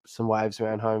hope some waves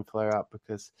around home flare up,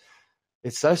 because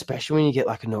it's so special when you get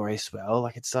like a nor'east swell.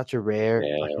 Like, it's such a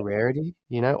rarity,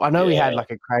 you know. I know we had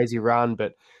like a crazy run,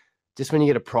 but just when you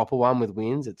get a proper one with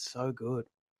winds, it's so good.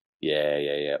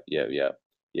 Yeah.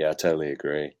 I totally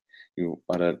agree.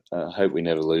 I hope we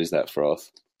never lose that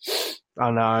froth. I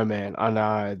know, man. I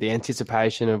know. The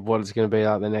anticipation of what it's going to be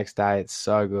like the next day, it's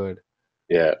so good.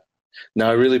 Yeah. No,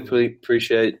 I really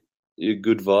appreciate your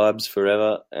good vibes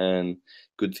forever and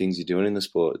good things you're doing in the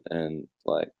sport, and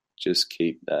like just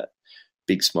keep that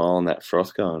big smile and that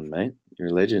froth going, mate. You're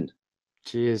a legend.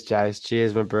 Cheers, Jase.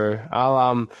 Cheers, my bro.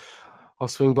 I'll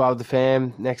swing by with the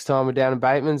fam next time we're down in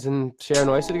Bateman's and share an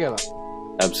oyster together.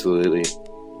 Absolutely.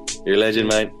 You're a legend,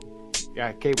 mate.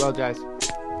 Yeah, keep well, Jase.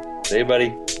 See you,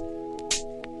 buddy.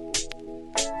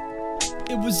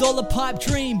 It was all a pipe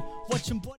dream. Watching